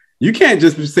non-negotiable. You can't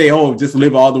just say, just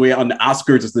live all the way on the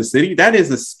outskirts of the city. That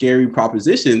is a scary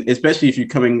proposition, especially if you're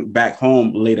coming back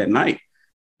home late at night.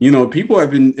 People have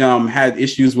been had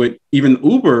issues with even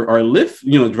Uber or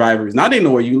Lyft, drivers. Now they know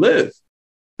where you live.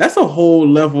 That's a whole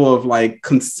level of like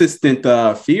consistent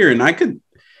fear. And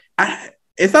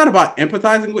it's not about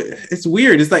empathizing with. It's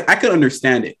weird. It's like I could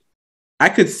understand it. I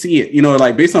could see it,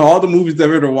 like based on all the movies I've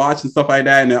ever watched and stuff like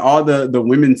that. And then all the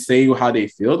women say how they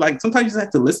feel. Like sometimes you just have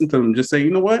to listen to them. Just say,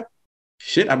 you know what?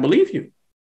 Shit, I believe you.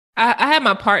 I had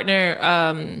my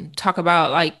partner talk about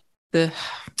like I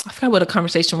forgot what the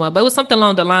conversation was, but it was something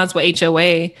along the lines with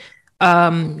HOA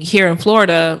here in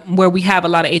Florida, where we have a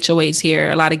lot of HOAs here,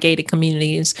 a lot of gated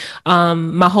communities.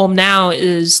 My home now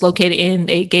is located in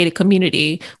a gated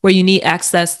community where you need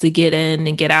access to get in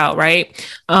and get out, right?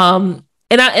 And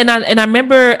I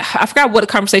remember, I forgot what the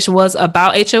conversation was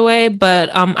about HOA, but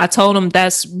I told him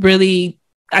that's really,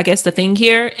 I guess, the thing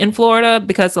here in Florida,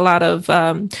 because a lot of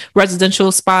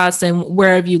residential spots and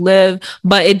wherever you live,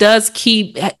 but it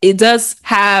does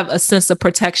have a sense of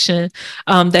protection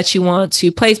that you want to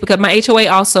place, because my HOA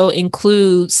also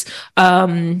includes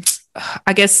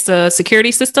I guess the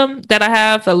security system that I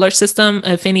have, alert system.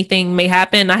 If anything may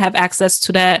happen, I have access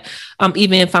to that,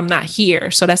 even if I'm not here.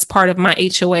 So that's part of my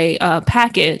HOA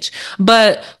package.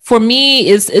 But for me,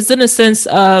 it's in a sense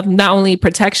of not only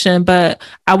protection, but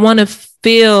I want to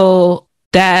feel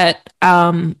that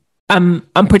I'm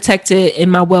protected and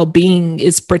my well-being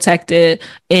is protected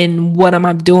in what am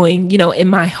I doing, in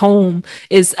my home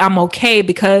I'm okay,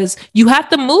 because you have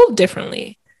to move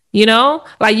differently.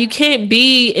 Like you can't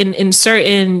be in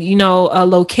certain,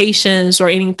 locations or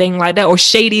anything like that, or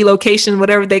shady locations,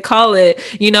 whatever they call it,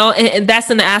 and that's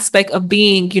an aspect of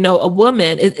being, a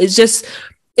woman. It's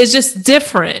just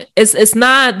different. It's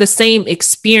not the same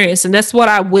experience. And that's what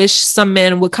I wish some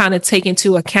men would kind of take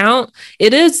into account.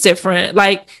 It is different.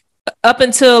 Like up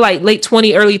until like late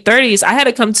 20s, early 30s, I had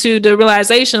to come to the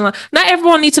realization, like, not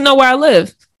everyone needs to know where I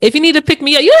live. If you need to pick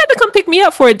me up, you don't have to come pick me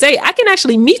up for a date. I can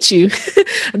actually meet you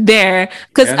there.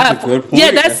 Because that's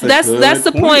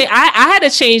the point. I had to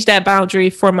change that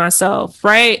boundary for myself,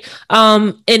 right?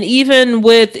 And even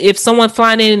with if someone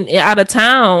flying in out of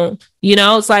town,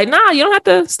 it's like, nah, you don't have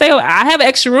to stay. I have an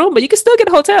extra room, but you can still get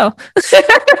a hotel.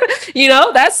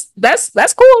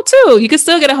 That's cool too. You can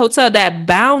still get a hotel. That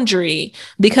boundary,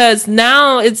 because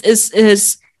now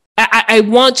it's I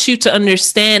want you to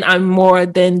understand I'm more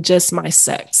than just my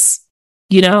sex,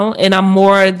 and I'm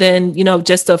more than,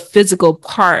 just a physical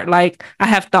part. Like I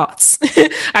have thoughts.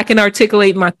 I can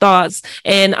articulate my thoughts.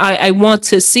 And I want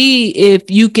to see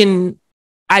if you can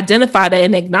identify that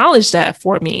and acknowledge that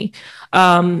for me,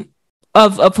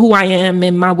 of who I am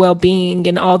and my well-being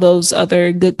and all those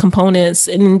other good components.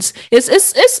 And it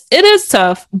is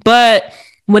tough, but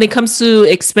when it comes to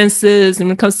expenses and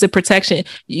when it comes to protection,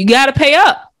 you got to pay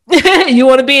up. You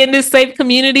want to be in this safe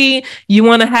community. You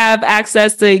want to have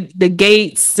access to the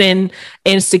gates and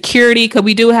security. Cause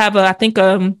we do have I think,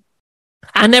 I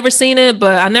never seen it,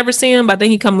 but I never see him, but I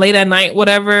think he come late at night,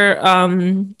 whatever.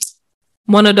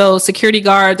 one of those security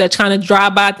guards that trying to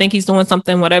drive by, think he's doing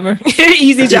something, whatever.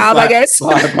 Easy job, I guess.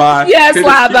 Slide by. Yeah,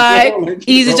 slide by.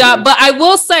 Easy job. But I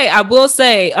will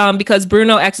say, because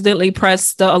Bruno accidentally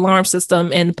pressed the alarm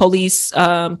system and the police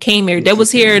came here. They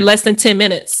was here less than 10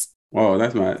 minutes. Oh,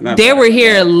 that's not. They were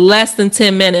here less than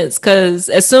 10 minutes because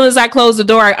as soon as I closed the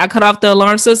door, I cut off the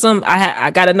alarm system.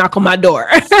 I got to knock on my door.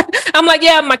 I'm like,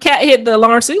 yeah, my cat hit the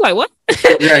alarm. So you're like, what?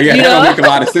 Yeah, that don't make a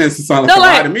lot of sense. It sounds like a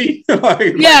lie to me.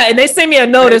 Yeah, and they sent me a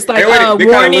notice they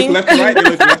warning. Look left and right. They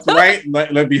look left and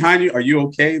right. Look behind you. Are you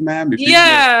okay, ma'am?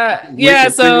 Yeah.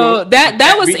 So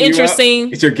that was interesting.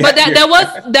 But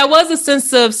that was a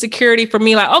sense of security for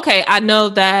me. Like, okay, I know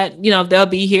that they'll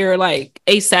be here like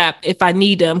ASAP if I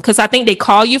need them, because I think they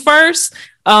call you first.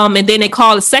 And then they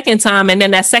call a second time, and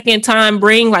then that second time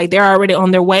they're already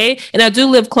on their way. And I do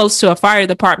live close to a fire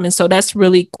department, so that's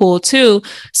really cool too.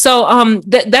 So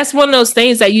that's one of those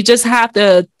things that you just have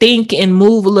to think and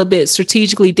move a little bit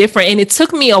strategically different. And it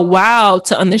took me a while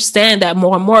to understand that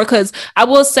more and more, because I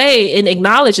will say and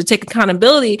acknowledge and take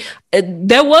accountability.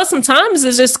 There was some times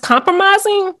it's just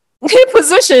compromising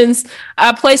positions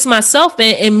I placed myself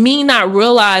in, and me not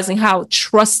realizing how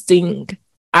trusting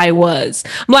I was.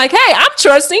 I'm like, hey, I'm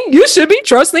trusting. You should be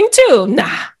trusting too.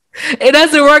 Nah, it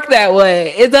doesn't work that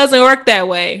way. It doesn't work that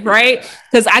way, right?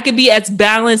 Because I could be as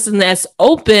balanced and as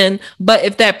open, but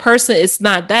if that person is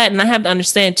not that, and I have to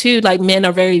understand too, like men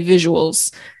are very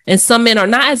visuals, and some men are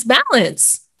not as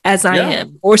balanced as I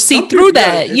am, or see through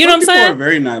that. You know what I'm saying? People are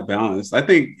very not balanced. I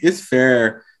think it's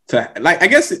fair to, like, I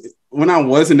guess when I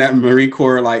was in that Marine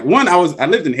Corps, like I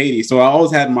lived in Haiti, so I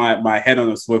always had my head on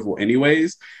a swivel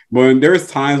anyways. But there's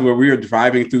times where we were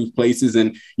driving through places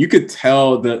and you could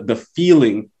tell the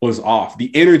feeling was off.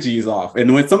 The energy is off.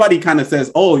 And when somebody kind of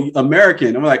says, oh,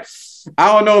 American, I'm like,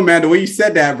 I don't know, man. The way you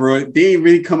said that, bro, they didn't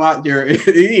really come out there. It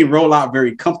didn't roll out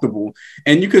very comfortable.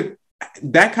 And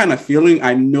that kind of feeling,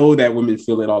 I know that women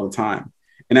feel it all the time.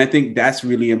 And I think that's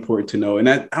really important to know. And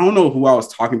I don't know who I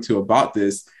was talking to about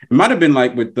this. It might have been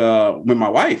like with my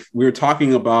wife. We were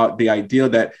talking about the idea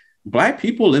that Black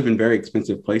people live in very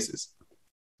expensive places.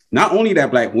 Not only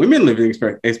that Black women live in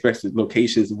expensive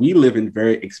locations, we live in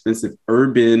very expensive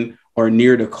urban or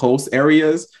near the coast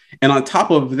areas. And on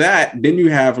top of that, then you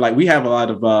have we have a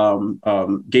lot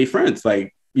of gay friends,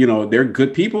 they're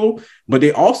good people, but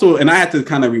they also, and I had to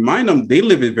kind of remind them, they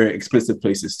live in very expensive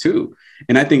places too.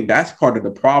 And I think that's part of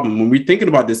the problem. When we're thinking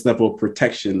about this level of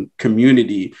protection,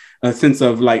 community, a sense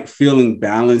of feeling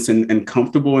balanced and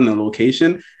comfortable in a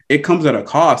location, it comes at a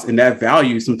cost. And that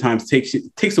value sometimes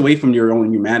takes away from your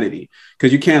own humanity,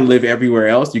 because you can't live everywhere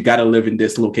else. You got to live in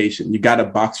this location. You got to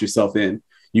box yourself in.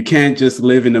 You can't just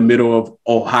live in the middle of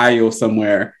Ohio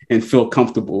somewhere and feel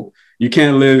comfortable. You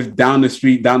can't live down the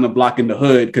street, down the block in the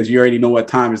hood, because you already know what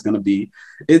time it's going to be.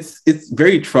 It's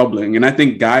very troubling. And I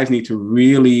think guys need to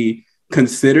really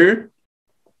consider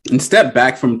and step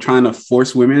back from trying to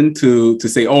force women to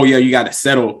say, oh, yeah, you got to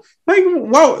settle.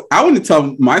 Well, I wouldn't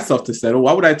tell myself to settle.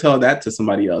 Why would I tell that to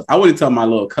somebody else? I wouldn't tell my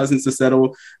little cousins to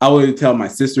settle. I wouldn't tell my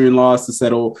sister-in-laws to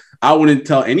settle. I wouldn't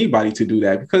tell anybody to do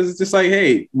that, because it's just like,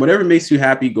 hey, whatever makes you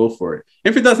happy, go for it.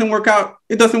 If it doesn't work out,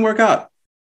 it doesn't work out.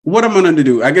 What am I going to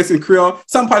do? I guess in Creole,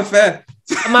 ça pas faire.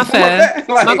 My fair.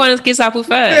 My going to get ça pour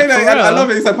faire. I love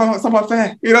it. Ça pas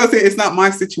faire. You know what I'm saying? It's not my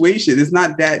situation. It's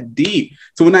not that deep.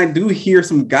 So when I do hear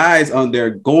some guys on there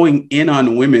going in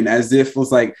on women as if it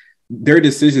was like their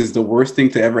decision is the worst thing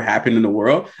to ever happen in the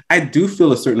world, I do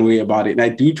feel a certain way about it. And I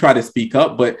do try to speak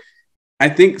up, but I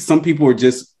think some people are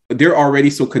they're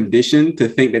already so conditioned to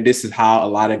think that this is how a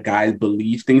lot of guys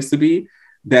believe things to be,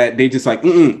 that they just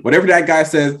whatever that guy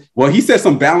says. Well, he said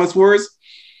some balanced words.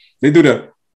 They do the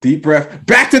deep breath,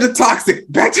 back to the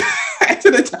toxic, back to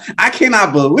I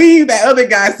cannot believe that other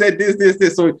guy said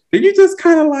this. So did you just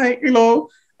kind of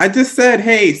I just said,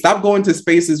 hey, stop going to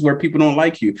spaces where people don't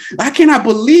like you. I cannot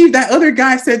believe that other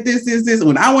guy said this.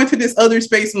 When I went to this other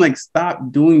space, I'm like,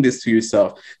 stop doing this to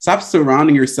yourself. Stop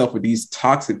surrounding yourself with these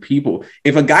toxic people.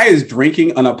 If a guy is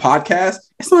drinking on a podcast,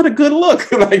 it's not a good look.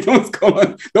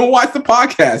 Don't watch the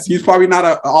podcast. He's probably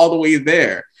not all the way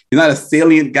there. He's not a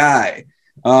salient guy.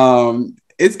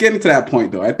 It's getting to that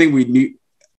point, though. I think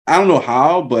I don't know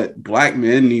how, but Black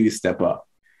men need to step up.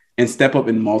 And step up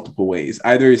in multiple ways.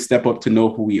 Either step up to know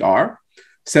who we are,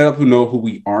 step up to know who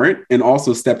we aren't, and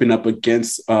also stepping up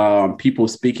against people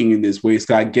speaking in this way.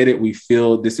 So I get it. We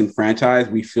feel disenfranchised.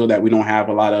 We feel that we don't have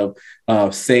a lot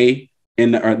of say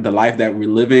in the life that we're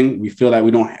living. We feel that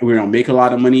we don't make a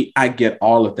lot of money. I get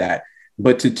all of that.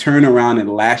 But to turn around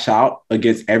and lash out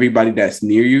against everybody that's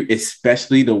near you,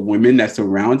 especially the women that's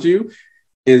around you,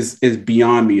 is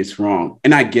beyond me. It's wrong.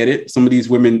 And I get it. Some of these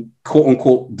women, quote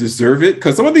unquote, deserve it,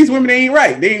 because some of these women, they ain't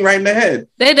right. They ain't right in the head.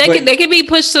 They can be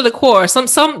pushed to the core. Some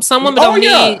women don't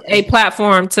need a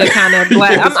platform to kind of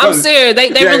I'm serious.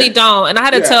 They really don't. And I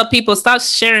had to tell people, stop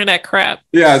sharing that crap.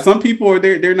 Yeah, some people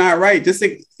they're not right. Just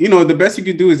the best you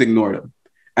can do is ignore them.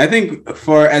 I think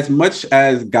for as much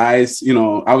as guys,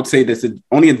 I would say this is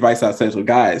only advice I say with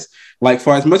guys. Like,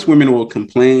 for as much women will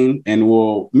complain and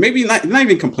will maybe not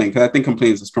even complain, because I think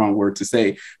complain is a strong word to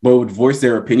say, but would voice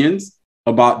their opinions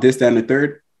about this, that, and the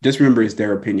third. Just remember, it's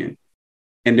their opinion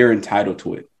and they're entitled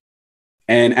to it.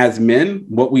 And as men,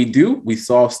 what we do, we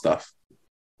solve stuff.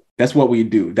 That's what we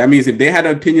do. That means if they had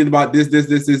an opinion about this,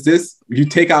 you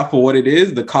take out for what it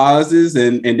is, the causes,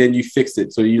 and then you fix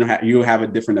it. So you'll have a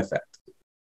different effect.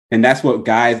 And that's what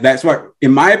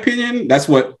in my opinion, that's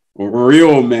what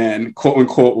real men, quote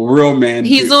unquote, real men.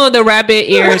 He's doing the rabbit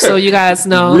ear, so you guys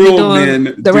know. Real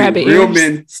men, rabbit real ears.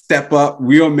 Men step up.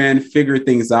 Real men figure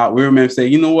things out. Real men say,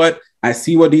 you know what? I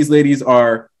see what these ladies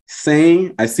are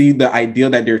saying. I see the ideal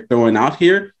that they're throwing out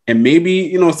here, and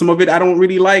maybe some of it I don't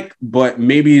really like, but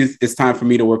maybe it's time for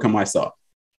me to work on myself.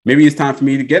 Maybe it's time for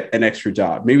me to get an extra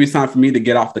job. Maybe it's time for me to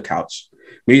get off the couch.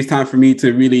 Maybe it's time for me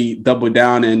to really double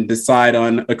down and decide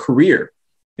on a career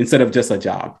instead of just a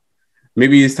job.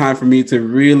 Maybe it's time for me to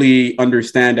really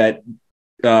understand that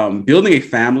building a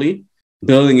family,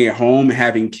 building a home,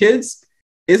 having kids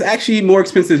is actually more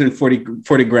expensive than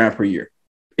 40 grand per year.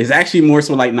 It's actually more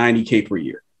so like 90K per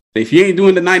year. If you ain't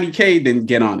doing the 90K, then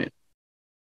get on it.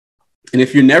 And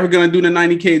if you're never going to do the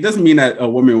 90K, it doesn't mean that a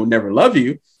woman will never love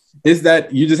you. Is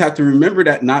that you just have to remember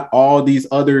that not all these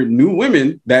other new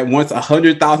women that wants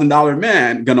 $100,000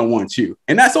 man gonna want you.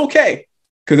 And that's okay.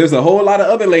 Because there's a whole lot of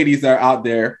other ladies that are out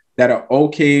there that are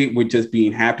okay with just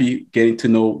being happy, getting to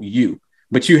know you.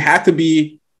 But you have to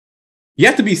be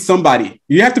somebody.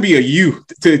 You have to be a you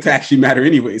to actually matter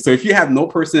anyway. So if you have no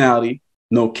personality,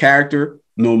 no character,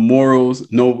 no morals,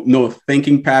 no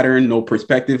thinking pattern, no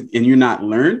perspective, and you're not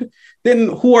learned, then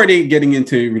who are they getting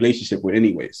into a relationship with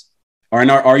anyways? Or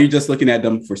are you just looking at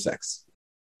them for sex?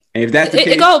 And if that's the case,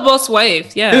 it goes both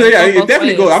ways. Yeah, it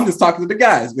definitely goes. I'm just talking to the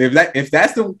guys. If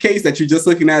that's the case that you're just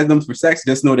looking at them for sex,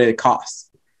 just know that it costs.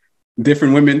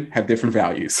 Different women have different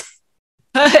values,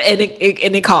 and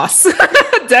it costs.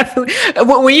 Definitely.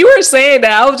 When you were saying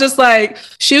that, I was just like,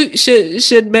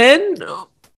 should men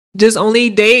just only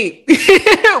date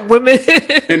women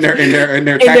in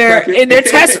their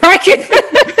tax bracket?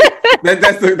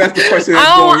 That's the question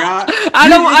that's going on. I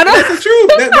don't. That's the truth.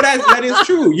 That is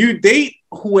true. You date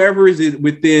whoever is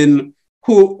within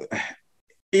who.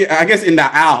 I guess in the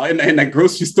aisle, in the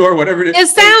grocery store, whatever it is.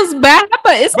 It sounds bad,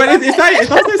 but it's not. It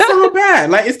doesn't sound bad.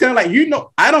 Like, it's kind of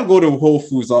like, I don't go to Whole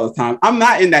Foods all the time. I'm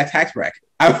not in that tax bracket.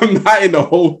 I'm not in the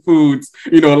Whole Foods,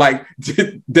 like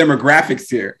demographics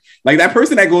here. Like, that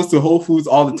person that goes to Whole Foods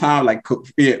all the time, like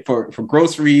for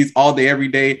groceries all day, every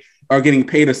day, are getting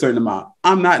paid a certain amount.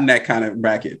 I'm not in that kind of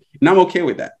bracket, and I'm okay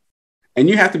with that. And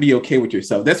you have to be okay with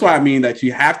yourself. That's why I mean that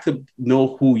you have to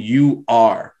know who you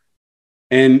are.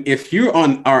 And if you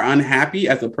are unhappy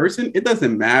as a person, it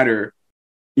doesn't matter,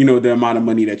 the amount of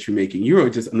money that you're making. You're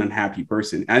just an unhappy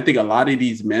person. And I think a lot of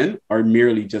these men are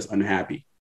merely just unhappy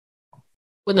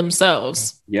with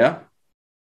themselves. Yeah.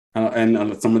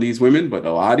 And some of these women, but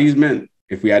a lot of these men,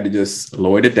 if we had to just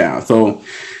lower it down. So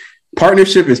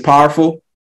partnership is powerful,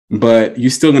 but you're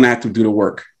still going to have to do the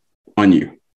work on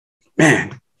you.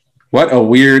 Man, what a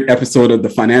weird episode of the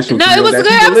Financial Griot. No, it was a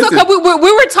good episode.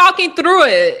 We were talking through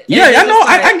it. Yeah, I know.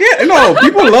 I get it. No,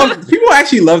 people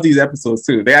actually love these episodes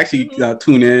too. They actually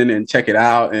tune in and check it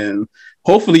out, and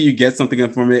hopefully you get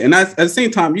something from it. And at the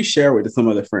same time, you share with some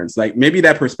other friends. Like, maybe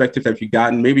that perspective that you've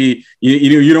gotten, maybe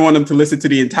you don't want them to listen to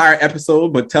the entire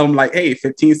episode, but tell them like, hey,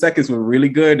 15 seconds were really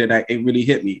good and it really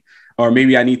hit me. Or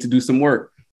maybe I need to do some work.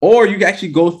 Or you can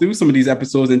actually go through some of these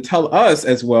episodes and tell us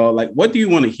as well, like, what do you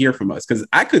want to hear from us? Because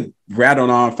I could rattle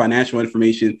on financial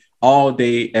information all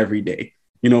day, every day,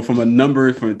 from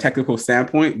a technical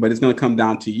standpoint, but it's going to come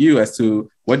down to you as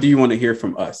to what do you want to hear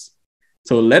from us?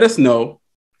 So let us know,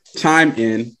 chime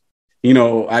in,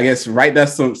 I guess write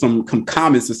us some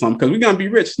comments or something, because we're going to be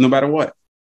rich no matter what.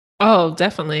 Oh,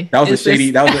 definitely. That was a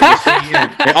shady end.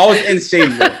 It always ends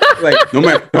shady, though. Like, no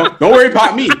matter, don't worry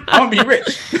about me. I'm gonna be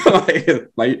rich.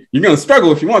 like you're gonna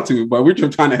struggle if you want to, but we're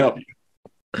just trying to help you.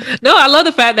 No, I love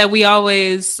the fact that we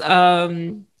always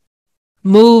move,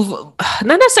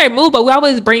 not necessarily move, but we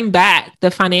always bring back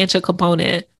the financial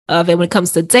component of it when it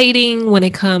comes to dating, when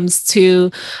it comes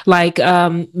to like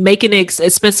making an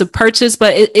expensive purchase,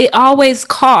 but it always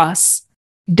costs.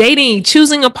 Dating,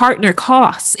 choosing a partner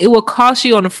costs. It will cost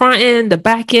you on the front end, the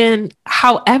back end.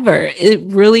 However, it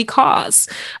really costs.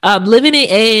 Living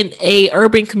in a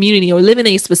urban community or living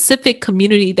in a specific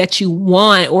community that you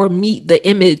want or meet the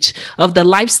image of the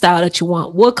lifestyle that you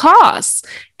want will cost.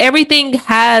 Everything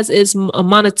has its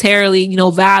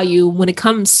monetarily, value when it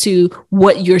comes to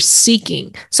what you're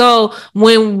seeking. So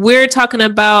when we're talking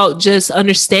about just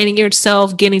understanding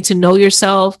yourself, getting to know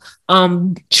yourself,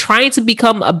 trying to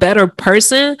become a better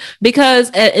person,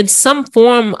 because in some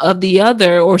form of the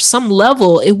other or some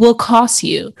level, it will cost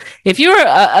you. If you're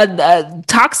a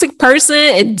toxic person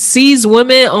and sees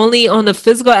women only on the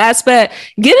physical aspect,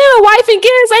 getting a wife and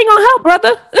kids ain't gonna help,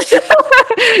 brother.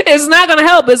 It's not gonna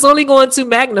help. It's only going to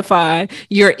magnify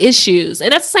your issues.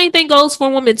 And that's the same thing goes for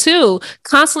women too.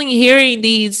 Constantly hearing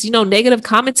these, negative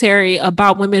commentary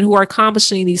about women who are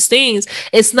accomplishing these things,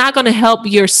 it's not going to help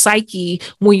your psyche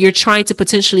when you're trying to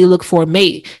potentially look for a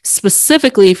mate,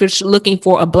 specifically if you're looking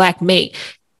for a Black mate.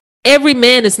 Every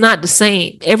man is not the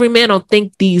same. Every man don't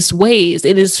think these ways.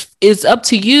 It's up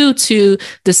to you to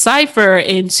decipher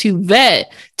and to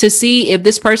vet to see if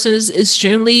this person is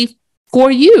generally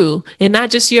for you and not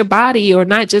just your body or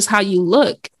not just how you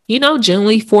look.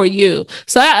 Generally for you.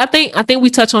 So I think we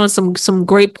touch on some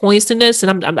great points in this,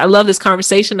 and I love this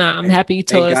conversation. I'm happy you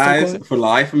told us. Guys, for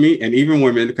life of me, and even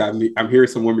women, I'm hearing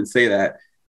some women say that.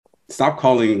 Stop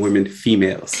calling women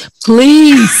females,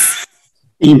 please.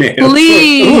 Females,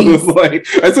 please.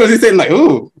 That's what he's saying. Like,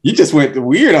 oh, you just went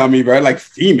weird on me, bro. Like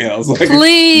females, like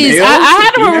please. I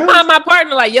had to remind my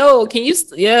partner, like, yo, can you?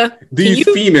 Yeah, these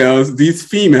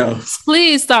females.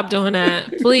 Please stop doing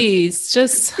that. Please,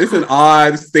 just. It's an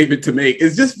odd statement to make.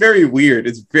 It's just very weird.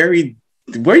 It's very.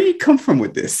 Where do you come from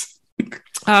with this?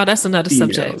 Oh, that's another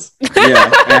subject.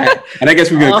 Yeah, and I guess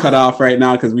we're gonna cut off right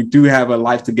now because we do have a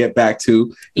life to get back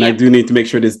to, and I do need to make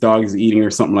sure this dog is eating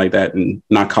or something like that and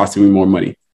not costing me more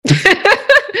money.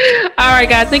 All right,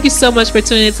 guys, thank you so much for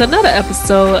tuning in to another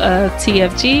episode of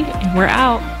TFG, and we're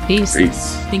out. Peace.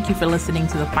 Thank you for listening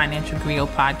to the Financial Griot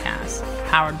podcast,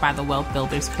 powered by the Wealth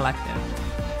Builders Collective.